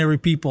ordinary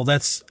people,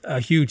 that's a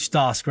huge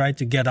task, right?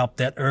 To get up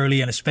that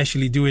early, and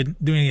especially doing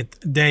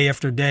it day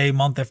after day,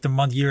 month after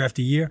month, year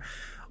after year.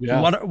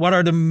 Yeah. What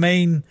are the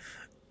main,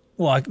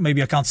 well,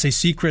 maybe I can't say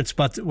secrets,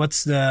 but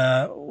what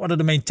are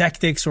the main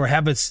tactics or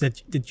habits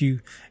that you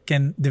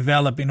can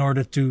develop in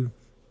order to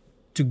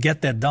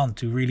get that done,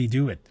 to really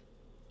do it?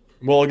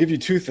 Well, I'll give you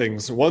two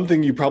things. One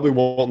thing you probably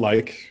won't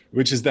like,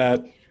 which is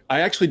that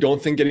I actually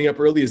don't think getting up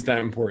early is that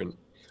important.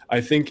 I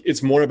think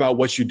it's more about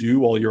what you do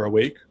while you're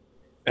awake.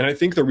 And I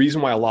think the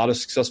reason why a lot of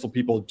successful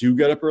people do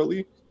get up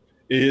early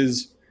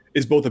is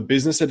both a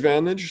business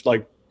advantage.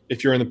 Like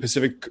if you're in the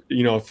Pacific,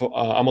 if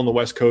I'm on the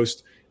West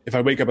Coast, if I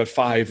wake up at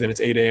 5, then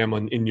it's 8 a.m.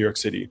 in New York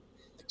City.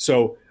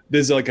 So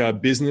there's like a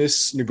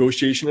business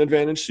negotiation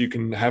advantage, so you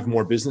can have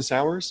more business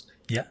hours.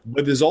 Yeah.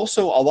 But there's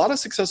also a lot of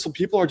successful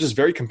people are just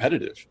very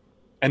competitive.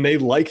 And they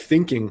like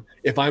thinking,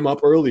 if I'm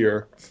up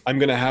earlier, I'm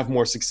going to have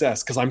more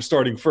success because I'm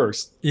starting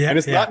first. Yeah, and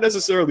it's not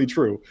necessarily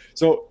true.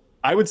 So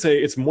I would say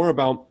it's more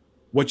about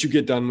what you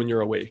get done when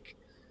you're awake.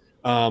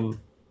 A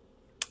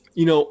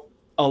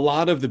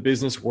lot of the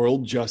business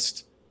world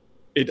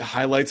it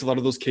highlights a lot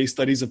of those case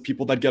studies of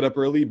people that get up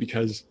early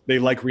because they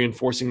like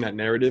reinforcing that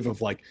narrative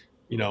of like,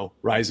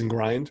 rise and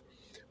grind.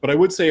 But I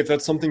would say if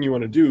that's something you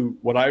want to do,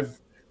 when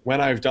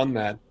I've done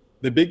that,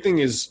 the big thing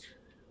is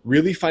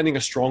really finding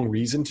a strong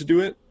reason to do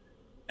it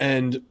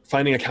and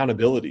finding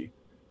accountability.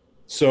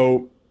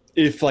 So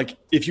if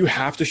you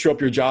have to show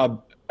up your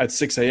job at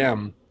 6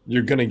 a.m.,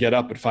 you're going to get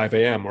up at 5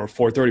 a.m. or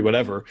 4:30,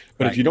 whatever.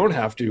 But If you don't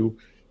have to,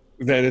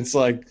 then it's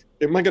like,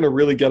 am I going to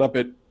really get up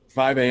at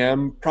 5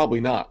 a.m.? Probably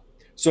not.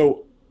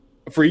 So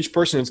for each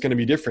person, it's going to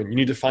be different. You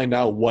need to find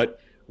out what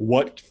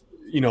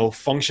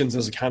functions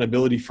as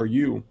accountability for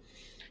you.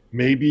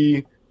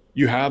 Maybe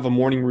you have a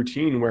morning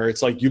routine where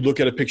it's like you look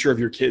at a picture of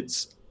your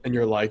kids and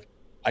you're like,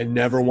 I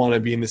never want to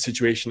be in this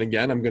situation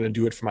again. I'm going to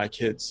do it for my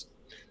kids.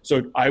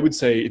 So I would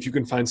say if you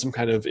can find some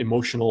kind of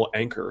emotional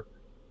anchor,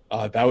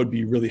 that would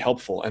be really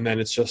helpful. And then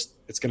it's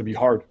going to be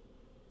hard.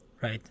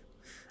 Right.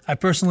 I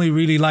personally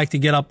really like to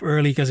get up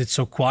early because it's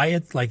so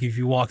quiet. Like if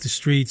you walk the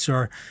streets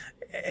or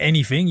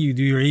anything, you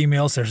do your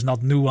emails, there's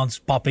not new ones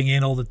popping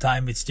in all the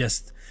time. It's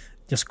just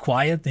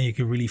quiet, and you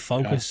can really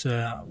focus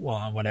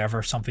on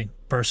whatever, something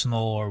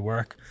personal or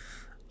work.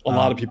 A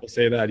lot of people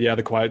say that. Yeah,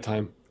 the quiet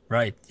time.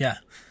 Right. Yeah.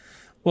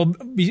 Well,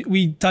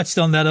 we touched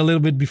on that a little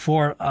bit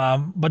before,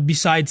 but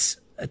besides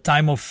a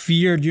time of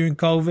fear during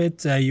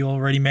COVID, you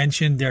already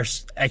mentioned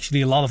there's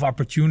actually a lot of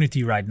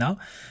opportunity right now.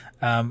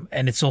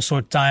 And it's also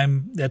a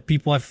time that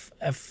people have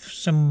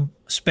some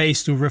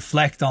space to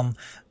reflect on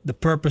the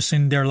purpose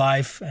in their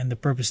life and the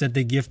purpose that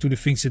they give to the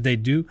things that they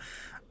do.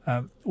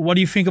 What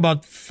do you think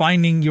about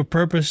finding your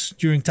purpose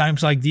during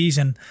times like these,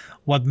 and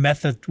what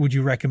method would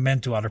you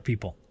recommend to other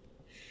people?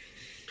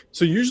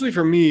 So usually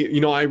for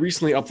me, I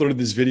recently uploaded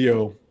this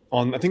video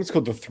on, I think it's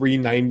called the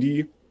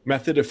 390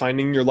 method of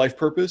finding your life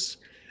purpose.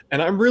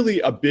 And I'm really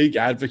a big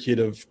advocate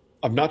of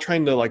not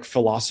trying to like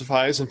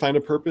philosophize and find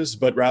a purpose,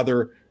 but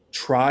rather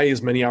try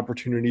as many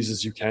opportunities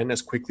as you can,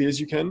 as quickly as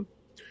you can,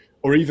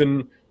 or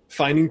even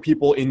finding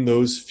people in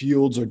those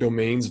fields or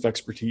domains of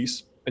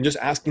expertise and just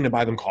asking to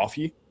buy them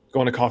coffee,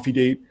 go on a coffee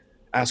date,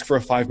 ask for a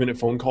 5-minute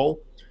phone call,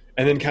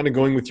 and then kind of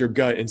going with your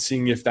gut and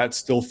seeing if that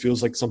still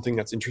feels like something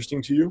that's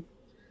interesting to you.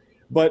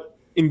 But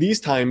in these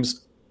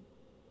times,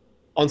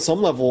 on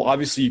some level,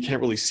 obviously you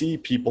can't really see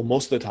people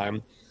most of the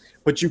time,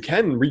 but you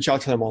can reach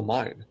out to them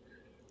online.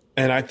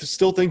 And I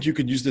still think you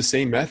could use the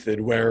same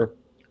method where,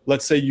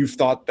 let's say you've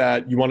thought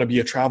that you want to be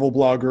a travel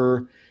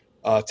blogger,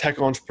 a tech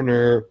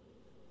entrepreneur,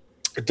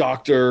 a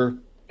doctor,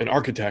 an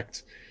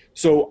architect.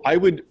 So I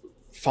would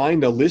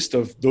find a list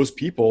of those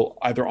people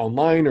either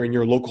online or in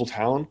your local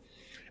town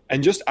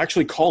and just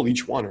actually call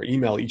each one or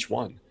email each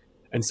one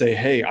and say,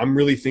 hey, I'm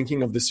really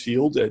thinking of this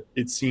field.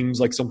 It seems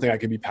like something I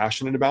could be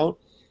passionate about.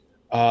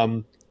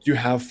 Do you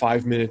have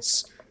 5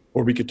 minutes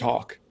where we could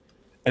talk?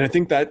 And I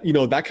think that,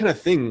 that kind of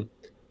thing,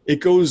 it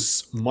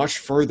goes much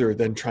further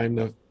than trying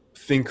to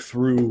think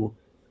through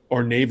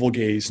or navel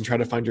gaze and try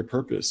to find your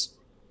purpose.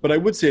 But I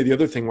would say the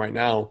other thing right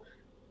now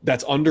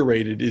that's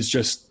underrated is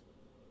just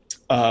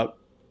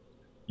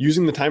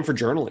using the time for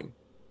journaling,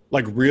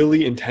 like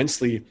really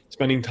intensely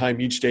spending time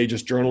each day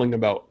just journaling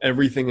about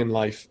everything in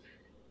life,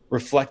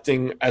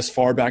 reflecting as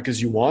far back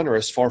as you want or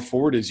as far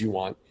forward as you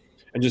want,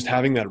 and just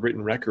having that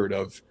written record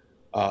of,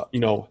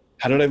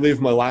 how did I live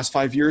my last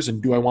 5 years,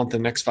 and do I want the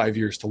next 5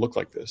 years to look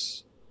like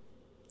this?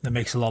 That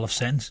makes a lot of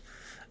sense.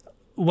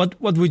 What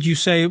would you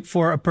say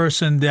for a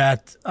person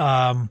that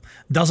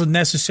doesn't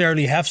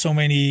necessarily have so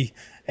many,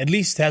 at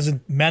least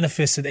hasn't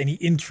manifested any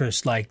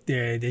interest, like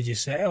they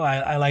just say, oh,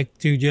 I like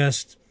to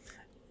just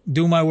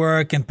do my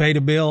work and pay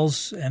the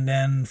bills, and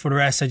then for the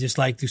rest I just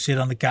like to sit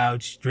on the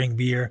couch, drink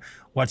beer,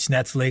 watch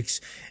Netflix.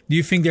 Do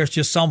you think there's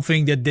just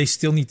something that they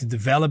still need to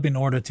develop in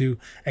order to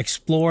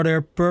explore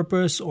their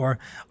purpose, or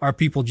are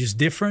people just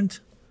different?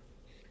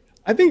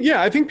 I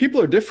think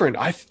people are different.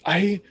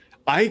 I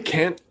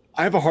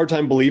have a hard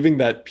time believing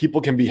that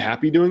people can be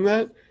happy doing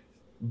that,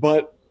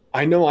 but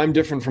I know I'm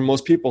different from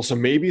most people. So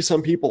maybe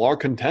some people are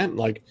content.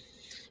 Like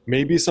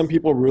maybe some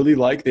people really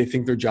they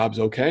think their job's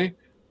okay,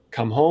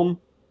 come home,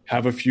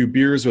 have a few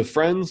beers with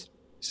friends,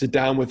 sit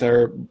down with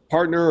their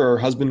partner or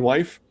husband,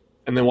 wife,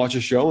 and then watch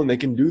a show, and they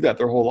can do that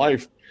their whole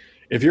life.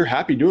 If you're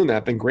happy doing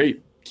that, then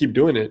great, keep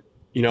doing it.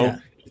 If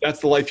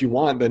that's the life you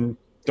want, then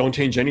don't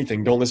change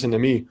anything. Don't listen to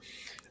me.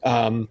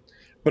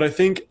 But I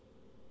think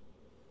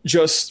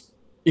just,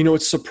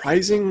 it's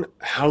surprising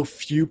how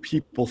few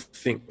people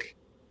think.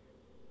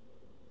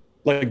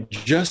 Like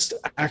just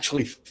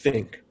actually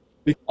think.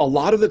 A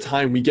lot of the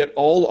time we get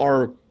all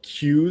our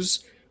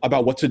cues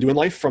about what to do in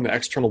life from the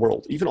external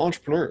world, even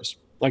entrepreneurs.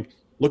 Like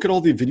look at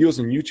all the videos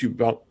on YouTube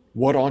about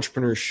what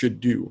entrepreneurs should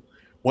do,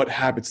 what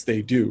habits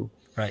they do.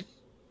 Right.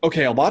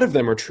 Okay, a lot of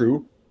them are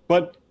true,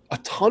 but a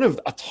ton of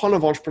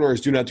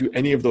entrepreneurs do not do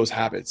any of those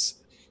habits.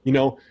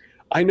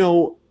 I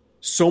know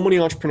so many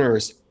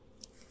entrepreneurs.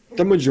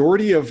 The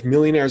majority of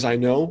millionaires I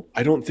know,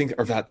 I don't think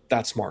are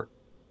that smart.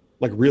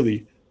 Like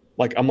really,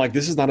 I'm like,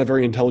 this is not a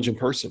very intelligent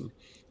person.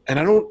 And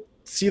I don't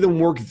see them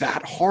work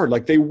that hard.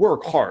 Like they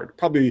work hard,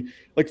 probably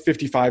like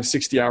 55,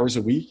 60 hours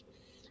a week,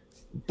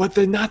 but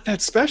they're not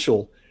that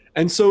special.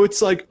 And so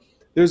it's like,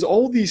 there's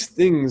all these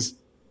things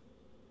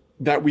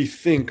that we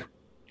think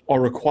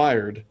are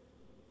required.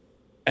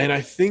 And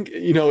I think,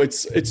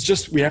 it's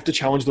just, we have to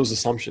challenge those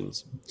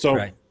assumptions. So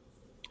right.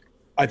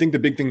 I think the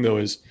big thing though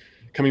is,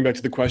 coming back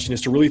to the question,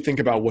 is to really think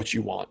about what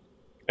you want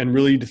and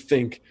really to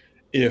think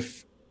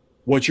if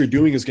what you're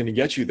doing is going to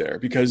get you there.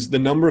 Because the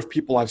number of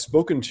people I've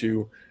spoken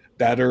to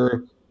that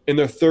are in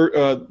their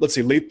let's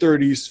say late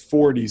 30s,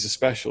 40s,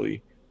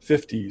 especially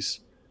 50s,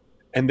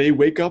 and they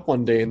wake up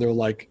one day and they're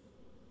like,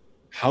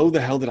 how the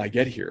hell did I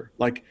get here?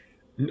 Like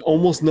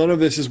almost none of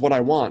this is what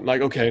I want.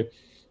 Like, okay,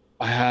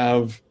 I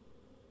have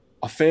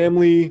a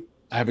family,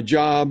 I have a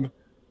job,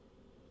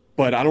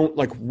 but I don't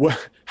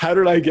how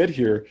did I get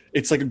here?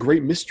 It's like a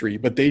great mystery,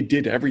 but they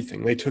did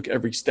everything. They took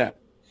every step.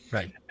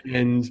 Right.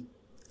 And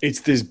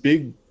it's this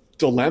big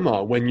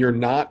dilemma when you're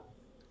not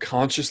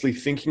consciously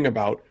thinking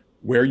about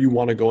where you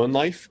want to go in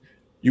life,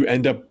 you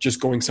end up just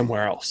going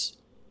somewhere else.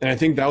 And I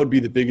think that would be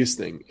the biggest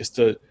thing, is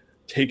to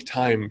take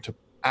time to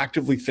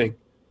actively think,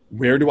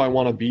 where do I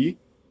want to be?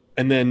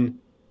 And then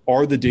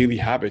are the daily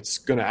habits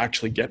going to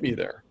actually get me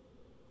there?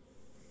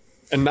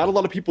 And not a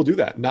lot of people do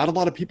that. Not a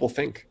lot of people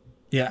think.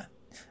 Yeah.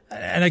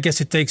 And I guess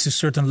it takes a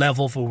certain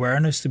level of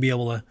awareness to be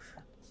able to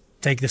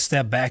take the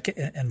step back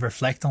and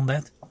reflect on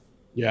that.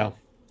 Yeah,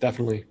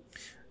 definitely.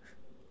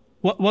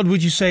 What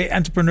would you say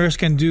entrepreneurs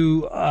can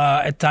do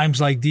at times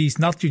like these,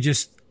 not to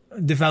just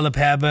develop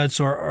habits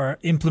or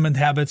implement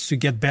habits to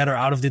get better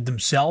out of it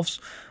themselves,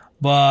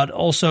 but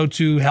also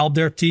to help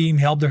their team,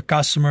 help their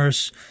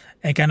customers,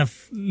 and kind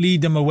of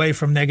lead them away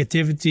from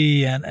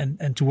negativity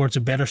and towards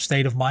a better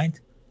state of mind?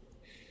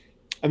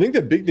 I think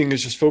the big thing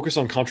is just focus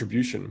on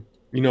contribution.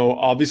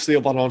 Obviously a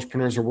lot of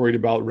entrepreneurs are worried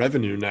about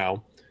revenue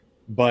now,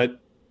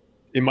 but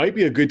it might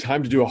be a good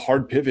time to do a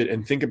hard pivot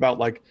and think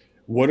about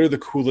what are the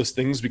coolest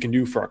things we can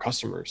do for our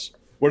customers?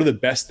 What are the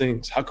best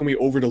things? How can we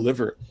over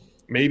deliver?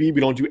 Maybe we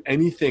don't do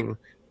anything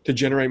to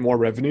generate more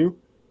revenue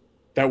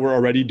that we're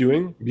already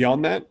doing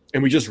beyond that.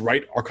 And we just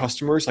write our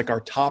customers,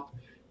 our top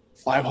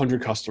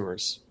 500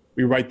 customers.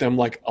 We write them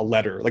a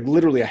letter,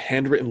 literally a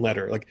handwritten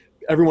letter.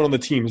 Everyone on the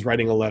team is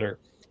writing a letter,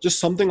 just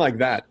something like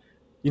that.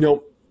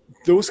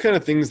 Those kind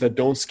of things that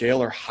don't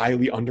scale are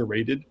highly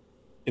underrated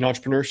in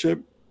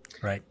entrepreneurship.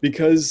 Right.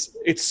 Because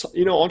it's,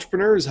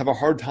 entrepreneurs have a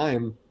hard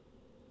time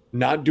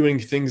not doing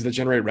things that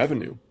generate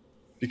revenue,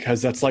 because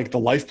that's the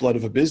lifeblood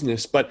of a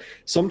business. But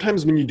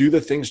sometimes when you do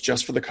the things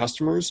just for the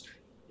customers,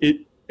 it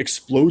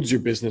explodes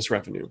your business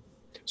revenue.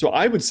 So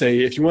I would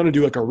say if you want to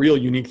do a real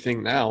unique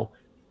thing now,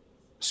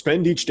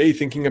 spend each day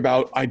thinking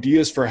about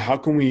ideas for how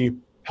can we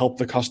help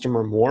the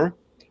customer more,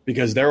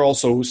 because they're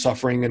also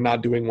suffering and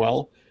not doing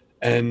well.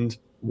 And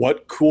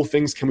what cool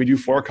things can we do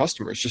for our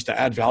customers just to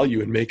add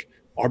value and make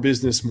our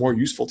business more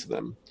useful to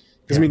them.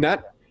 Because I mean,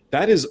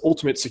 that is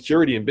ultimate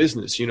security in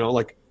business, you know,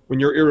 like when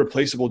you're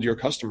irreplaceable to your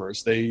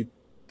customers,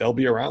 they'll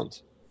be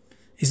around.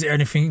 Is there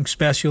anything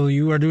special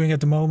you are doing at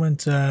the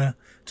moment to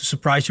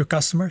surprise your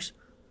customers?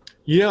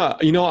 Yeah,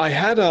 you know, I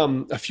had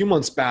a few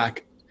months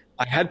back,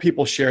 I had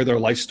people share their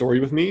life story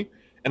with me,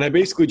 and I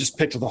basically just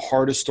picked the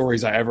hardest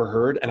stories I ever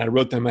heard, and I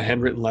wrote them a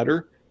handwritten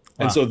letter.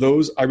 Wow. And so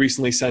those I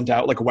recently sent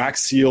out, like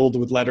wax sealed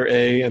with letter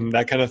A and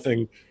that kind of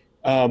thing.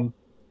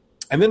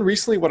 And then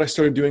recently what I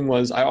started doing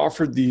was I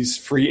offered these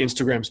free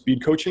Instagram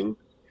speed coaching.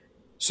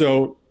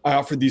 So I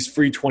offered these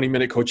free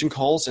 20-minute coaching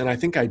calls, and I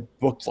think I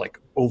booked like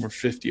over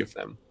 50 of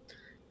them.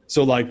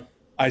 So like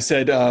I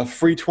said,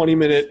 free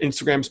 20-minute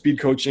Instagram speed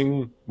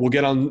coaching. We'll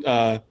get on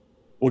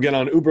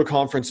Uber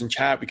conference and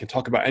chat. We can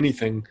talk about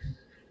anything.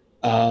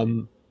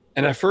 And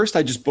at first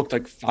I just booked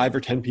like 5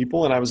 or 10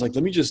 people, and I was like,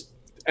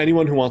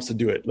 anyone who wants to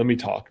do it, let me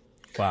talk.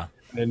 Wow.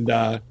 And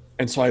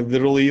so I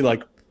literally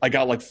I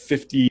got like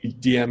 50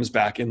 DMs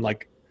back in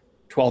like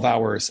 12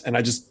 hours, and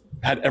I just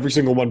had every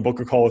single one book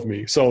a call with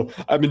me. So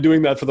I've been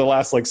doing that for the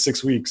last like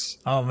 6 weeks.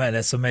 Oh man,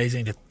 that's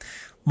amazing. That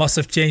must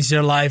have changed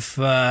their life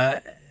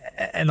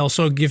and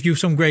also give you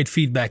some great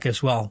feedback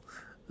as well.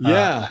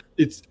 Yeah,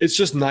 it's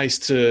just nice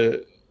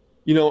to,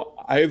 you know,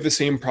 I have the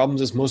same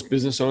problems as most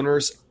business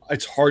owners.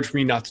 It's hard for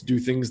me not to do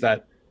things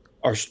that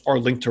are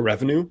linked to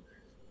revenue.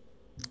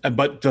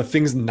 But the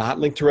things not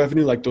linked to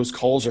revenue, like those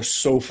calls are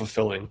so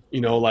fulfilling,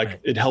 you know,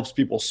 like It helps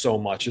people so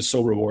much. It's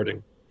so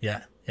rewarding.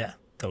 Yeah,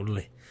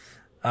 totally.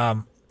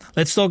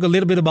 Let's talk a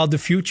little bit about the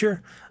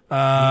future.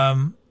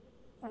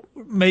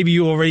 Maybe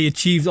you already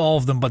achieved all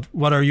of them, but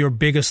what are your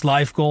biggest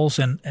life goals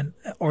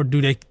or do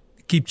they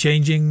keep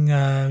changing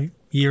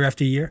year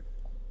after year?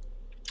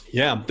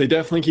 Yeah, they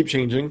definitely keep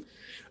changing.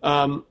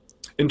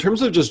 In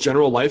terms of just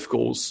general life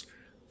goals,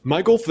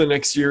 my goal for the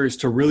next year is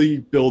to really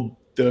build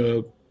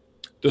the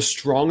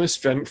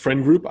strongest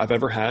friend group I've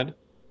ever had,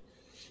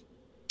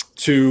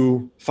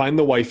 to find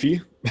the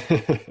wifey.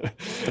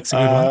 That's a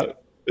good one.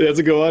 That's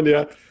a good one,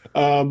 yeah.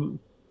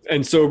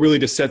 And so really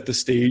to set the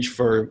stage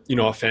for, you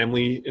know, a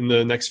family in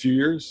the next few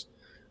years.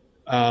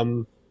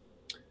 The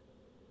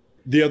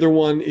other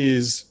one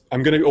is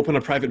I'm going to open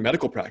a private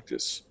medical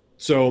practice.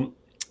 So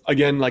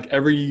again, like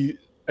every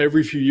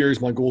few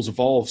years, my goals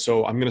evolve.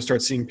 So I'm going to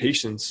start seeing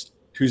patients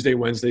Tuesday,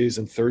 Wednesdays,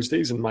 and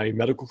Thursdays in my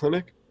medical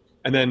clinic.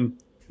 And then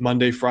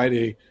Monday,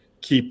 Friday,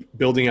 keep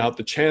building out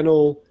the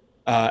channel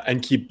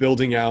and keep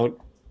building out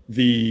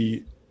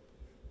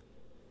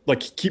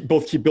keep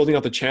building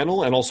out the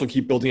channel and also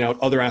keep building out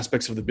other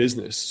aspects of the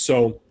business.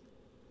 So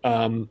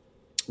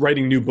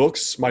writing new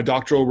books. My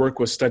doctoral work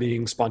was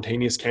studying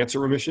spontaneous cancer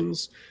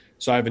remissions.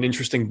 So I have an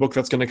interesting book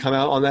that's going to come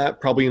out on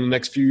that probably in the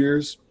next few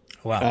years.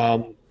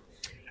 Wow.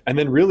 And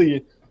then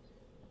really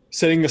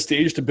setting the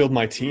stage to build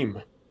my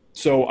team.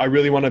 So I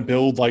really want to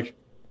build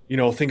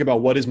think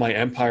about what is my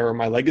empire or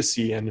my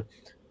legacy, and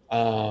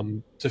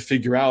to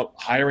figure out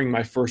hiring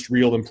my first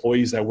real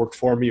employees that work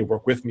for me or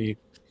work with me,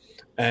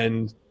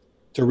 and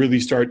to really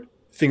start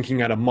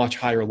thinking at a much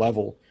higher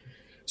level.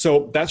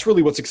 So that's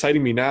really what's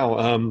exciting me now.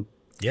 I'm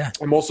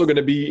also going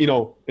to be,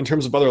 in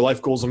terms of other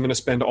life goals, I'm going to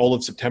spend all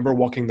of September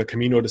walking the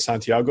Camino de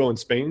Santiago in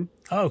Spain.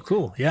 Oh,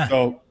 cool. Yeah.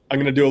 So I'm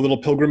going to do a little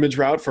pilgrimage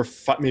route for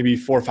maybe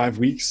 4 or 5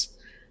 weeks.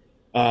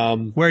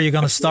 Where are you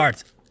going to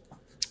start?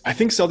 I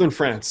think southern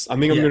France.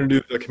 I'm going to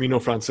do the Camino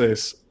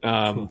Frances.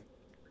 Cool.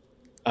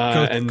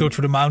 Go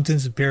through the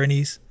mountains, the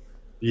Pyrenees.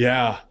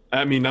 Yeah.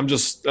 I mean,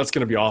 that's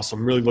going to be awesome.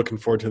 I'm really looking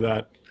forward to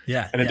that.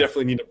 Yeah. And I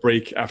definitely need a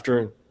break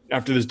after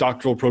this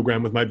doctoral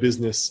program with my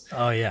business.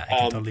 Oh yeah. I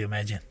can totally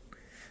imagine.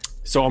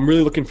 So I'm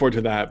really looking forward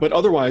to that. But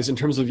otherwise, in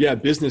terms of,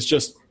 business,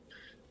 just,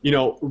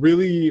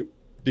 really,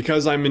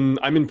 because I'm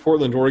in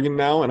Portland, Oregon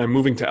now, and I'm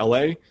moving to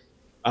LA,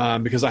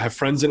 because I have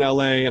friends in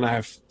LA and I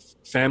have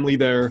family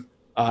there.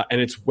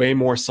 And it's way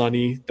more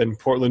sunny than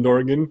Portland,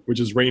 Oregon, which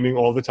is raining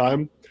all the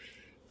time.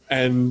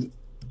 And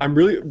I'm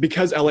really,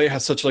 because LA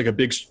has such a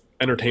big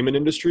entertainment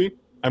industry,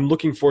 I'm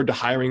looking forward to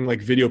hiring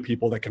video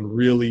people that can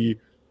really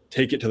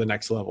take it to the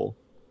next level.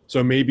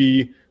 So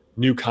maybe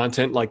new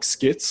content like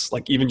skits,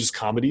 even just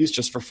comedies,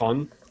 just for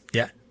fun.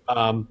 Yeah.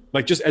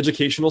 Just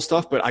educational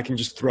stuff, but I can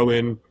just throw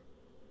in,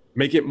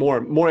 make it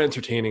more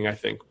entertaining. I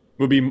think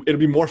it'll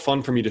be more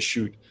fun for me to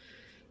shoot.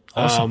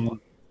 Awesome.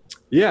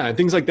 And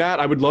things like that.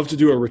 I would love to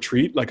do a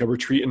retreat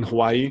in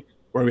Hawaii,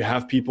 where we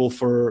have people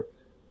for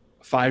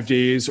 5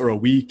 days or a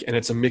week, and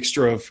it's a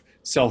mixture of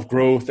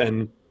self-growth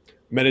and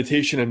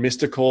meditation and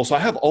mystical. So I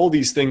have all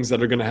these things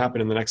that are going to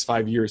happen in the next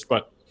 5 years.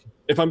 But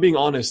if I'm being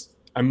honest,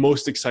 I'm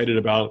most excited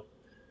about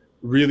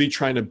really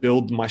trying to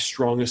build my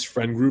strongest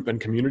friend group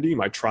and community,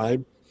 my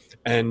tribe,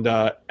 and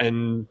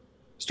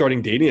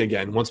starting dating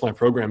again once my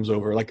program's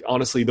over.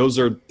 Honestly, those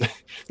are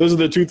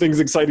the two things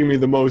exciting me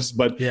the most,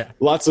 but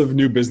lots of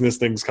new business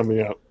things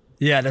coming out.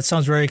 Yeah, that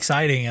sounds very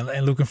exciting,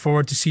 and looking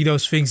forward to see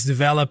those things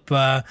develop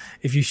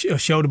if you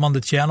show them on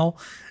the channel.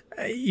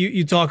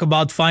 You talk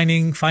about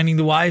finding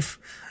the wife.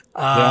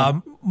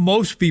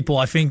 Most people,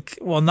 I think,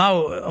 well,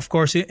 now, of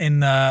course, in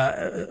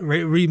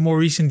more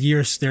recent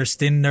years, there's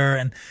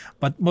Tinder,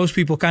 but most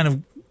people kind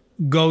of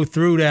go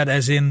through that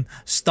as in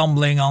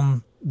stumbling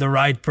on the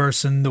right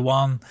person, the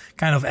one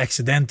kind of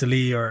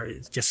accidentally, or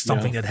it's just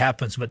something that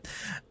happens. But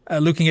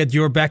looking at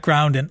your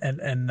background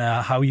and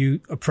how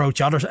you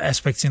approach other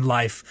aspects in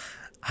life,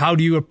 how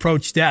do you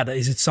approach that?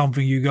 Is it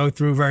something you go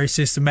through very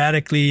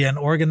systematically and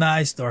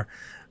organized, or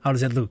how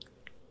does that look?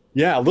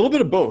 Yeah, a little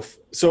bit of both.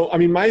 So, I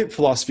mean, my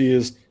philosophy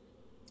is,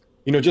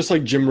 just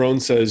like Jim Rohn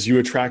says, you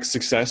attract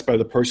success by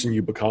the person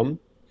you become.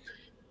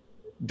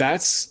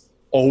 That's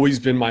always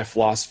been my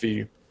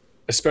philosophy,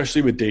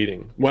 especially with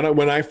dating.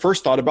 When I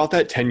first thought about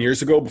that 10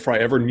 years ago, before I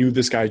ever knew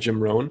this guy,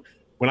 Jim Rohn,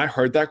 when I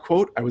heard that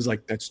quote, I was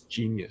like, that's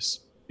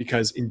genius.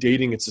 Because in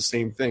dating, it's the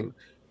same thing.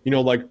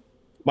 Like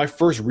my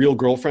first real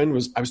girlfriend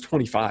I was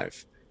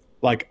 25.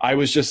 Like I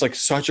was just like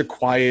such a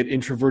quiet,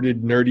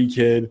 introverted, nerdy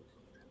kid.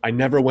 I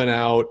never went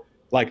out.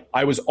 Like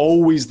I was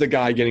always the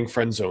guy getting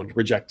friend zoned,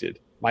 rejected.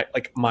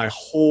 My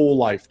whole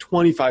life,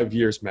 25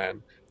 years,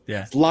 man.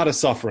 Yeah. It's a lot of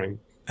suffering.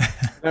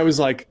 I was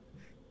like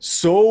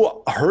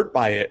so hurt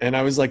by it. And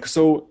I was like,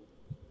 so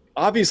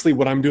obviously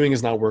what I'm doing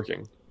is not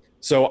working.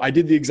 So I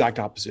did the exact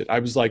opposite. I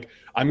was like,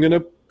 I'm going to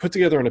put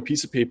together on a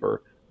piece of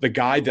paper the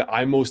guy that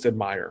I most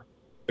admire.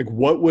 Like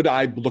what would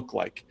I look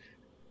like?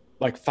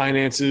 Like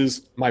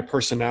finances, my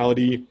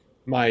personality,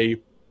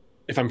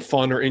 if I'm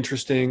fun or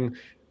interesting,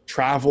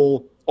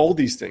 travel, all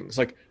these things.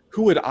 Like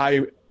who would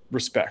I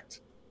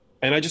respect?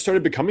 And I just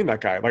started becoming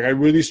that guy. Like I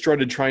really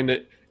started trying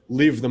to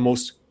live the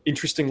most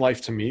interesting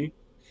life to me.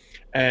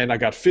 And I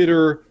got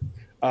fitter.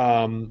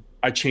 I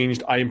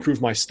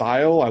improved my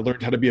style. I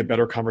learned how to be a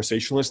better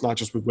conversationalist, not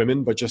just with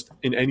women, but just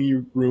in any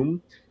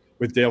room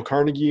with Dale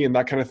Carnegie and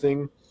that kind of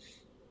thing.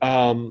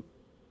 And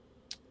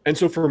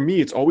so for me,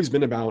 it's always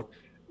been about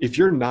if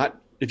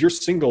you're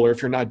single or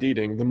if you're not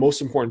dating, the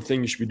most important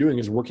thing you should be doing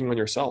is working on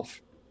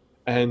yourself.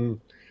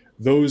 And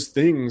those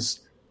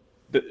things,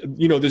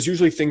 there's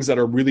usually things that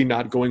are really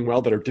not going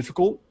well that are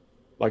difficult.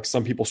 Like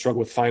some people struggle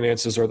with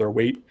finances or their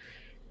weight.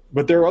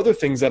 But there are other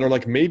things that are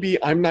like,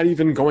 maybe I'm not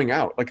even going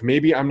out. Like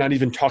maybe I'm not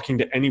even talking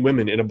to any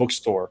women in a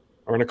bookstore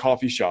or in a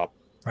coffee shop.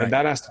 Right. And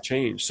that has to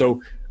change.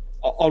 So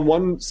on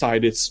one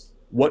side, it's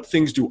what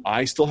things do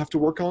I still have to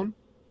work on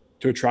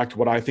to attract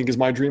what I think is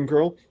my dream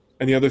girl?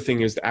 And the other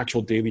thing is the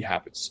actual daily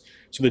habits.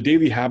 So the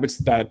daily habits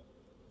that,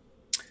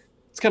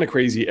 it's kind of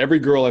crazy. Every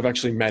girl I've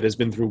actually met has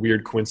been through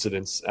weird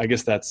coincidence. I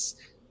guess that's,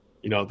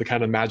 the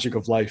kind of magic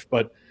of life.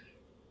 But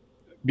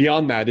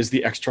beyond that is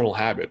the external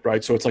habit,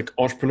 right? So it's like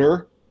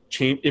entrepreneur,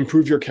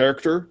 improve your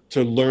character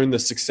to learn the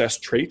success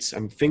traits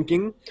and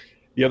thinking.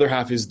 The other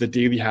half is the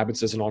daily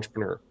habits as an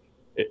entrepreneur.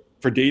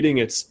 For dating,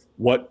 it's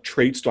what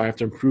traits do I have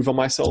to improve on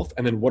myself?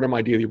 And then what are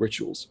my daily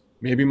rituals?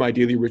 Maybe my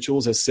daily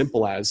rituals as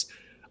simple as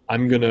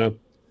I'm going to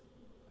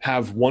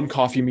have one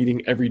coffee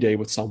meeting every day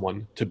with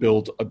someone to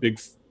build a big,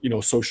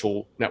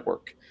 social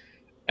network.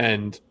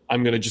 And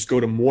I'm going to just go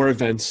to more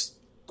events,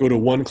 go to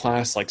one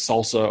class like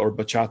salsa or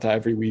bachata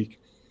every week.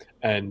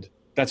 And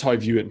that's how I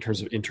view it in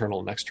terms of internal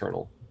and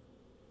external.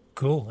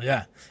 Cool.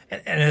 Yeah.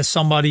 And as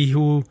somebody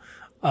who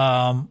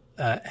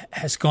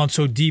has gone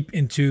so deep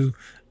into,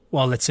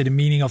 well, let's say the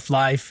meaning of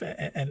life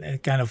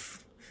and kind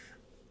of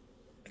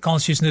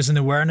consciousness and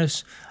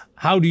awareness,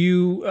 how do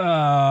you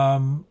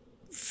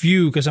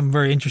view, because I'm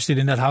very interested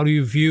in that, how do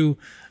you view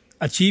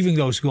achieving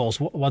those goals?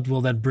 What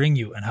will that bring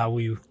you, and how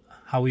will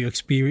you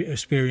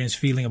experience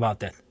feeling about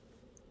that?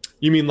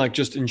 You mean like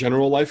just in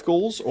general life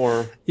goals,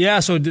 or? Yeah.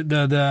 So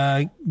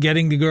the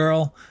getting the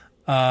girl,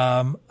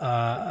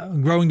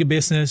 growing the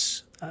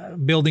business,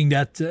 building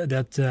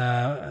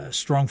that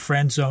strong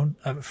friend zone,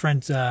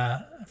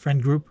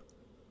 friend group.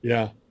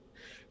 Yeah.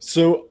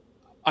 So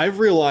I've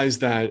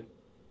realized that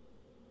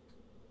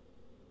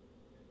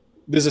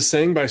there's a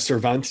saying by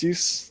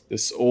Cervantes,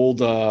 this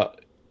old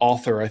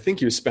author, I think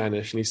he was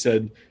Spanish, and he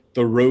said,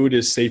 the road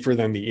is safer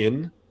than the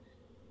inn.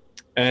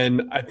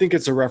 And I think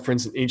it's a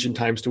reference in ancient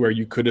times to where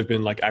you could have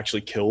been like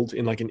actually killed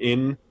in like an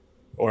inn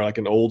or like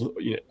an old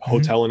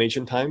hotel in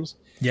ancient times.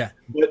 Yeah.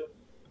 But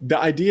the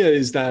idea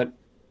is that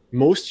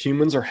most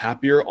humans are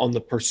happier on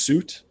the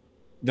pursuit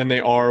than they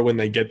are when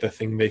they get the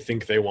thing they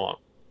think they want.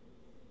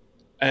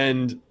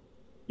 And,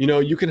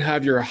 you can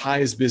have your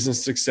highest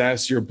business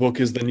success. Your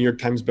book is the New York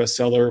Times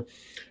bestseller.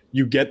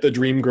 You get the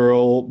dream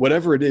girl,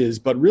 whatever it is.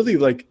 But really,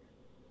 like,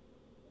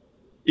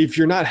 if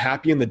you're not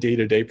happy in the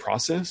day-to-day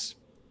process,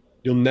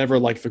 you'll never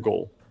like the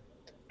goal.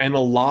 And a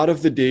lot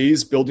of the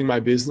days building my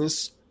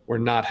business were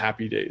not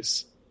happy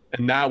days.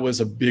 And that was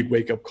a big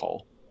wake-up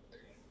call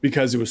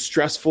because it was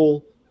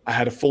stressful. I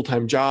had a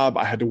full-time job.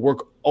 I had to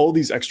work all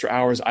these extra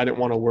hours I didn't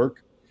want to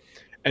work.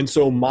 And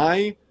so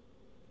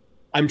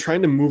I'm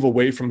trying to move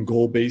away from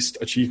goal-based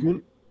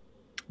achievement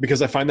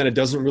because I find that it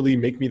doesn't really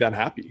make me that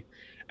happy.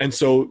 And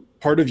so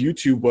part of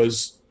YouTube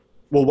was,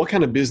 well, what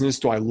kind of business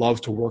do I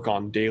love to work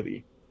on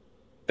daily?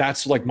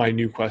 That's like my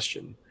new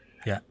question.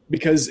 Yeah.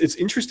 Because it's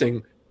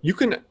interesting. You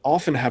can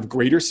often have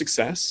greater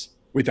success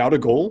without a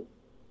goal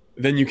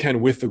than you can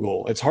with the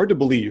goal. It's hard to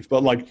believe,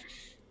 but like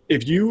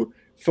if you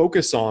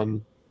focus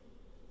on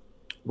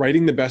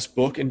writing the best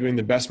book and doing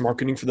the best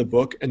marketing for the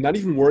book and not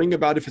even worrying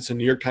about if it's a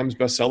New York Times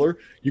bestseller,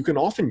 you can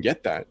often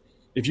get that.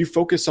 If you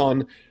focus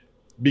on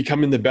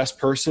becoming the best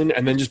person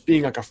and then just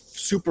being like a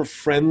super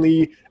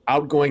friendly,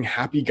 outgoing,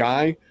 happy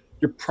guy,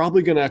 you're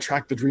probably going to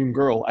attract the dream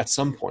girl at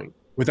some point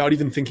without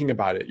even thinking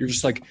about it. You're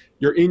just like,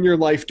 you're in your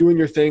life doing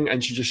your thing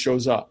and she just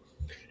shows up.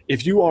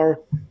 If you are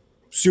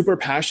super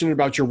passionate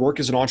about your work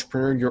as an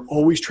entrepreneur and you're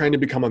always trying to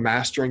become a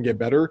master and get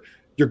better,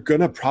 you're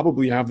going to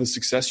probably have the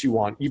success you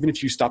want, even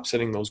if you stop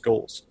setting those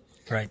goals.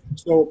 Right.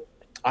 So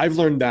I've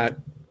learned that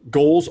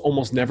goals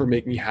almost never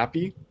make me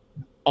happy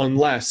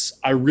unless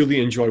I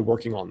really enjoy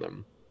working on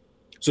them.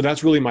 So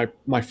that's really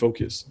my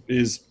focus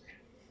is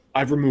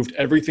I've removed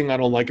everything I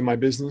don't like in my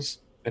business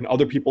and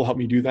other people help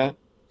me do that.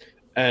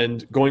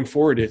 And going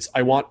forward,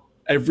 I want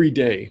every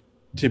day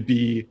to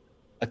be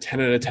a 10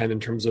 out of 10 in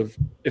terms of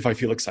if I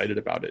feel excited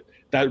about it.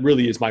 That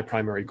really is my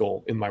primary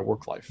goal in my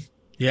work life.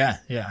 Yeah.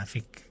 I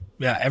think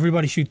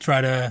everybody should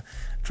try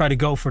to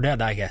go for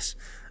that, I guess.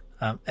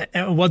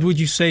 And what would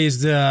you say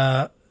is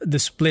the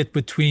split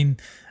between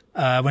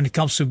when it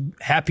comes to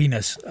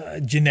happiness,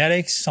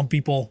 genetics? Some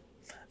people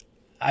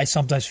I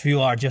sometimes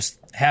feel are just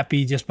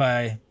happy just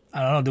by,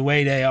 I don't know, the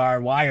way they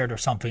are wired or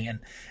something.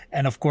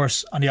 And of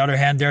course, on the other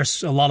hand,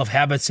 there's a lot of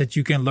habits that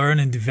you can learn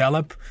and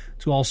develop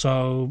to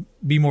also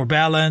be more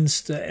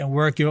balanced and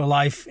work your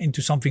life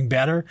into something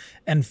better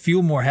and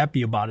feel more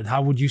happy about it.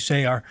 How would you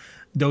say are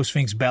those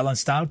things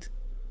balanced out?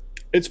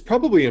 It's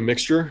probably a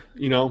mixture.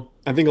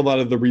 I think a lot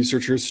of the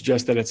researchers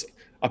suggest that it's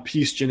a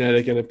piece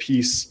genetic and a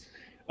piece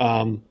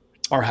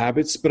our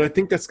habits, but I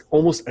think that's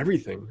almost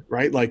everything,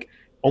 right? Like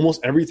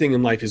almost everything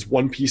in life is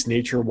one piece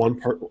nature,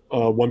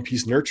 one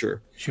piece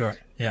nurture. Sure.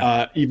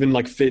 Yeah. Even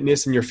like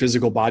fitness and your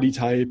physical body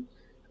type,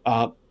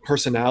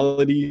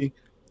 personality,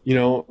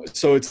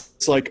 so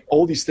it's like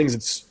all these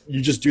things,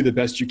 you just do the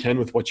best you can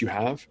with what you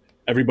have.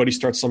 Everybody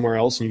starts somewhere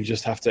else and you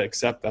just have to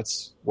accept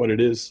that's what it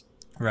is.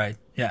 Right.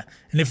 Yeah.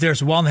 And if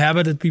there's one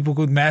habit that people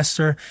could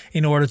master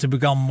in order to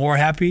become more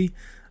happy,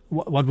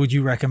 what would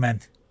you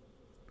recommend?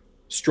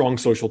 Strong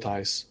social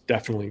ties,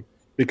 definitely.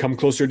 Become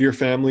closer to your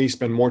family,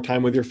 spend more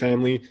time with your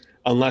family,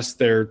 unless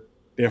they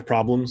have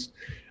problems.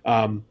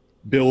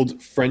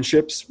 Build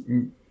friendships,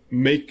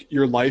 make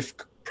your life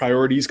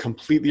priorities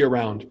completely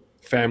around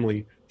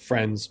family,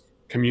 friends,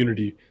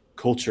 community,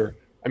 culture.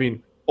 I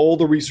mean, all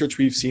the research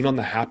we've seen on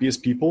the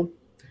happiest people.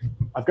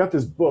 I've got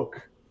this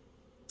book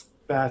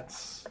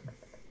that's,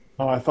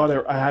 I thought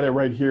I had it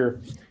right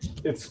here.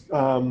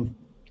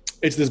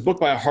 It's this book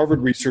by a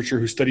Harvard researcher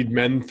who studied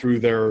men through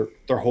their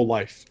whole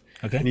life.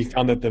 Okay. And he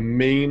found that the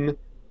main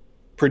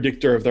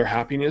predictor of their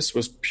happiness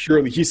was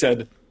purely, he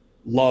said,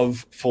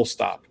 love, full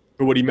stop.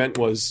 But what he meant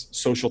was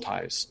social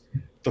ties,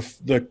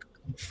 the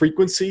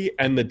frequency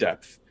and the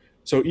depth.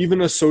 So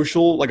even a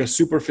social, like a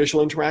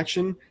superficial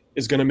interaction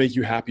is going to make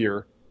you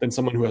happier than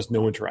someone who has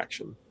no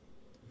interaction.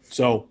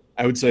 So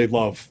I would say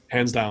love,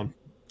 hands down.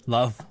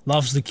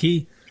 Love's the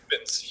key.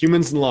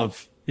 Humans and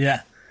love.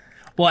 Yeah.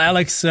 Well,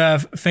 Alex,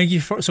 thank you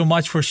so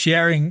much for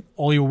sharing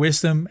all your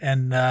wisdom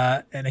and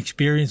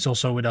experience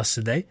also with us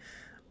today.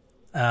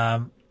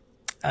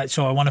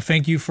 So I want to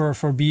thank you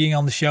for being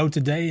on the show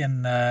today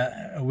and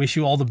I wish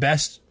you all the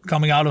best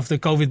coming out of the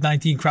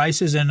COVID-19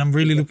 crisis. And I'm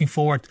really looking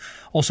forward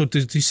also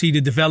to see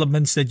the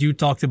developments that you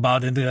talked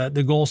about and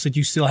the goals that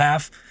you still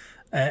have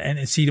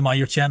and see them on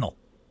your channel.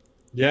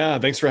 Yeah,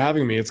 thanks for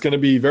having me. It's going to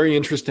be very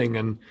interesting.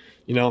 And,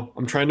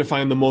 I'm trying to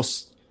find the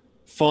most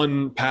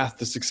fun path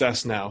to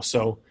success now.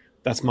 So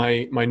that's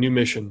my new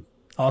mission.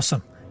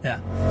 Awesome. Yeah.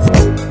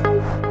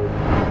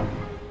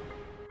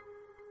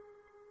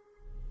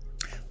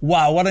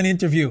 Wow, what an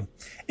interview.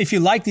 If you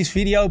like this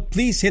video,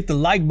 please hit the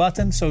like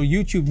button so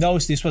YouTube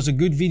knows this was a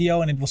good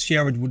video and it will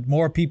share it with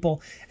more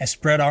people and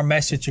spread our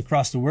message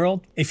across the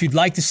world. If you'd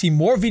like to see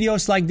more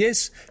videos like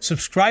this,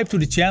 subscribe to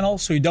the channel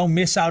so you don't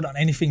miss out on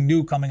anything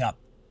new coming up.